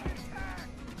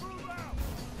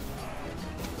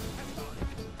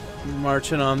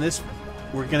 Marching on this.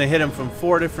 We're going to hit them from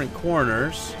 4 different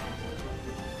corners.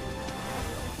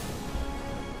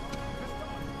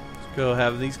 Let's go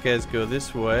have these guys go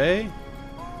this way.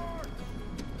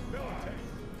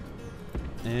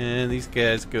 And these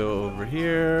guys go over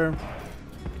here.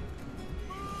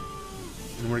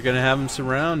 And we're going to have them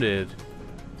surrounded.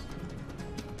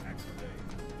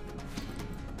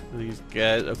 These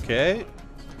guys, okay.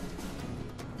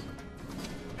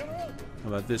 How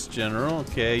about this general?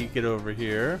 Okay, you get over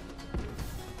here.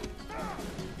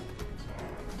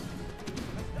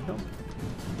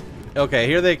 Okay,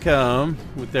 here they come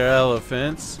with their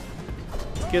elephants.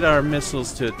 Let's get our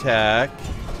missiles to attack.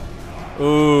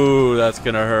 Ooh, that's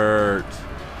gonna hurt.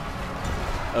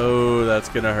 Oh, that's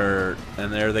gonna hurt.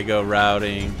 And there they go,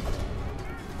 routing.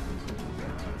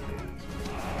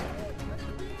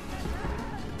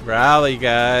 Rally,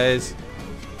 guys.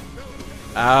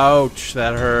 Ouch,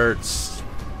 that hurts.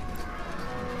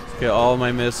 Let's get all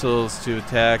my missiles to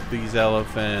attack these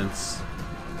elephants.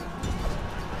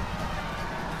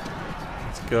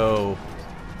 Let's go.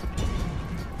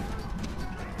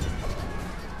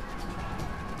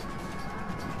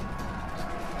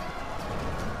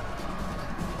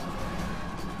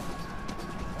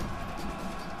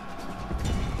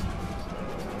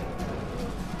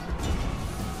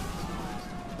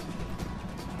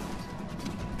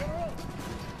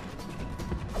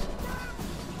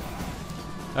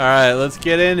 Alright, let's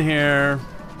get in here.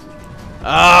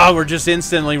 Ah, we're just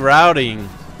instantly routing.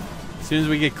 As soon as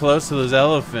we get close to those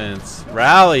elephants.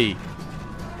 Rally!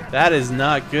 That is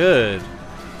not good.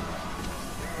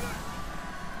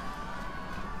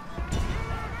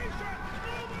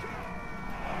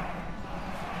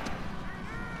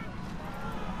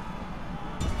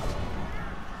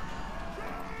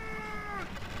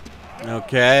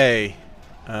 Okay.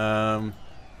 Got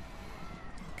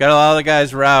a lot of the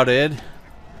guys routed.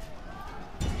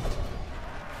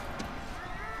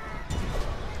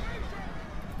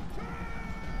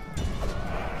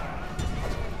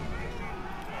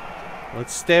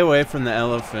 Let's stay away from the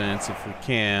elephants if we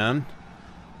can.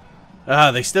 Ah,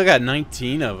 they still got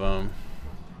 19 of them.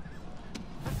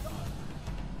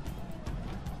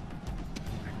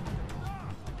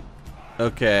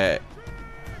 Okay.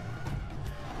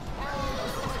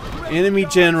 Enemy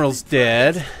general's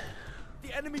dead.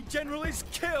 The enemy general is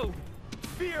killed.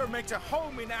 Fear makes a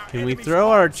home in our Can we enemy's throw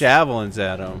our hearts. javelins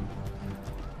at him?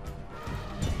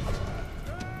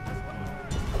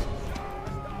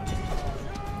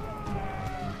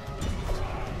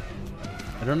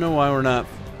 I don't know why we're not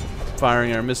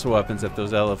firing our missile weapons at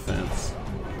those elephants.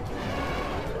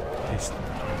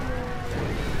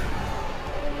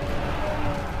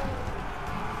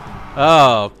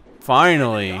 Oh,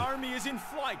 finally. The army is in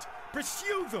flight.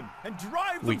 Pursue them and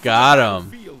drive them We from got the 'em.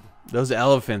 battlefield. Those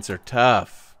elephants are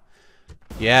tough.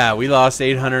 Yeah, we lost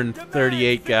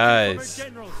 838 guys.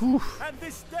 Whew. And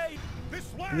this day,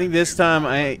 I think this time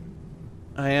I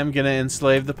am gonna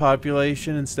enslave the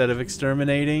population instead of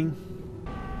exterminating.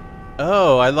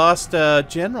 Oh, I lost a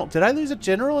general. Did I lose a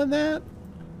general in that?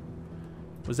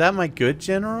 Was that my good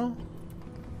general?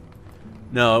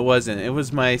 No, it wasn't. It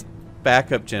was my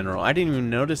backup general. I didn't even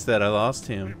notice that I lost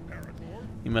him.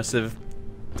 He must have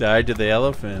died to the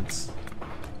elephants.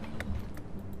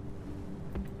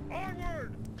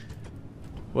 Onward!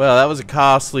 Well, that was a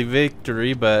costly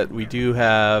victory, but we do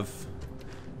have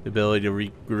the ability to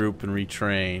regroup and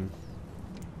retrain.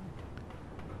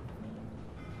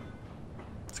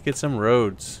 Let's get some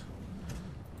roads.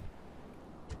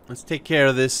 Let's take care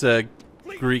of this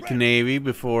Greek navy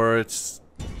before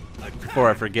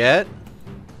I forget.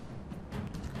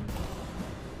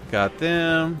 Got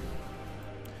them.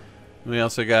 We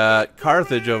also got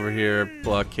Carthage over here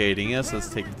blockading us. Let's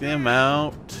take them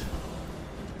out.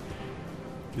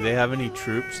 Do they have any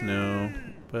troops? No.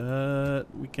 But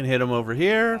we can hit them over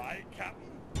here. Aye, Captain.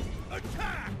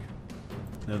 Attack!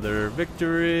 Another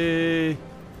victory.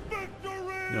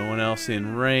 Victory! No one else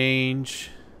in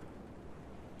range.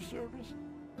 Service.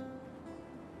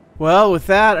 Well, with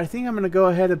that, I think I'm going to go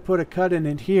ahead and put a cut in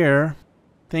it here.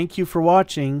 Thank you for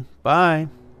watching. Bye.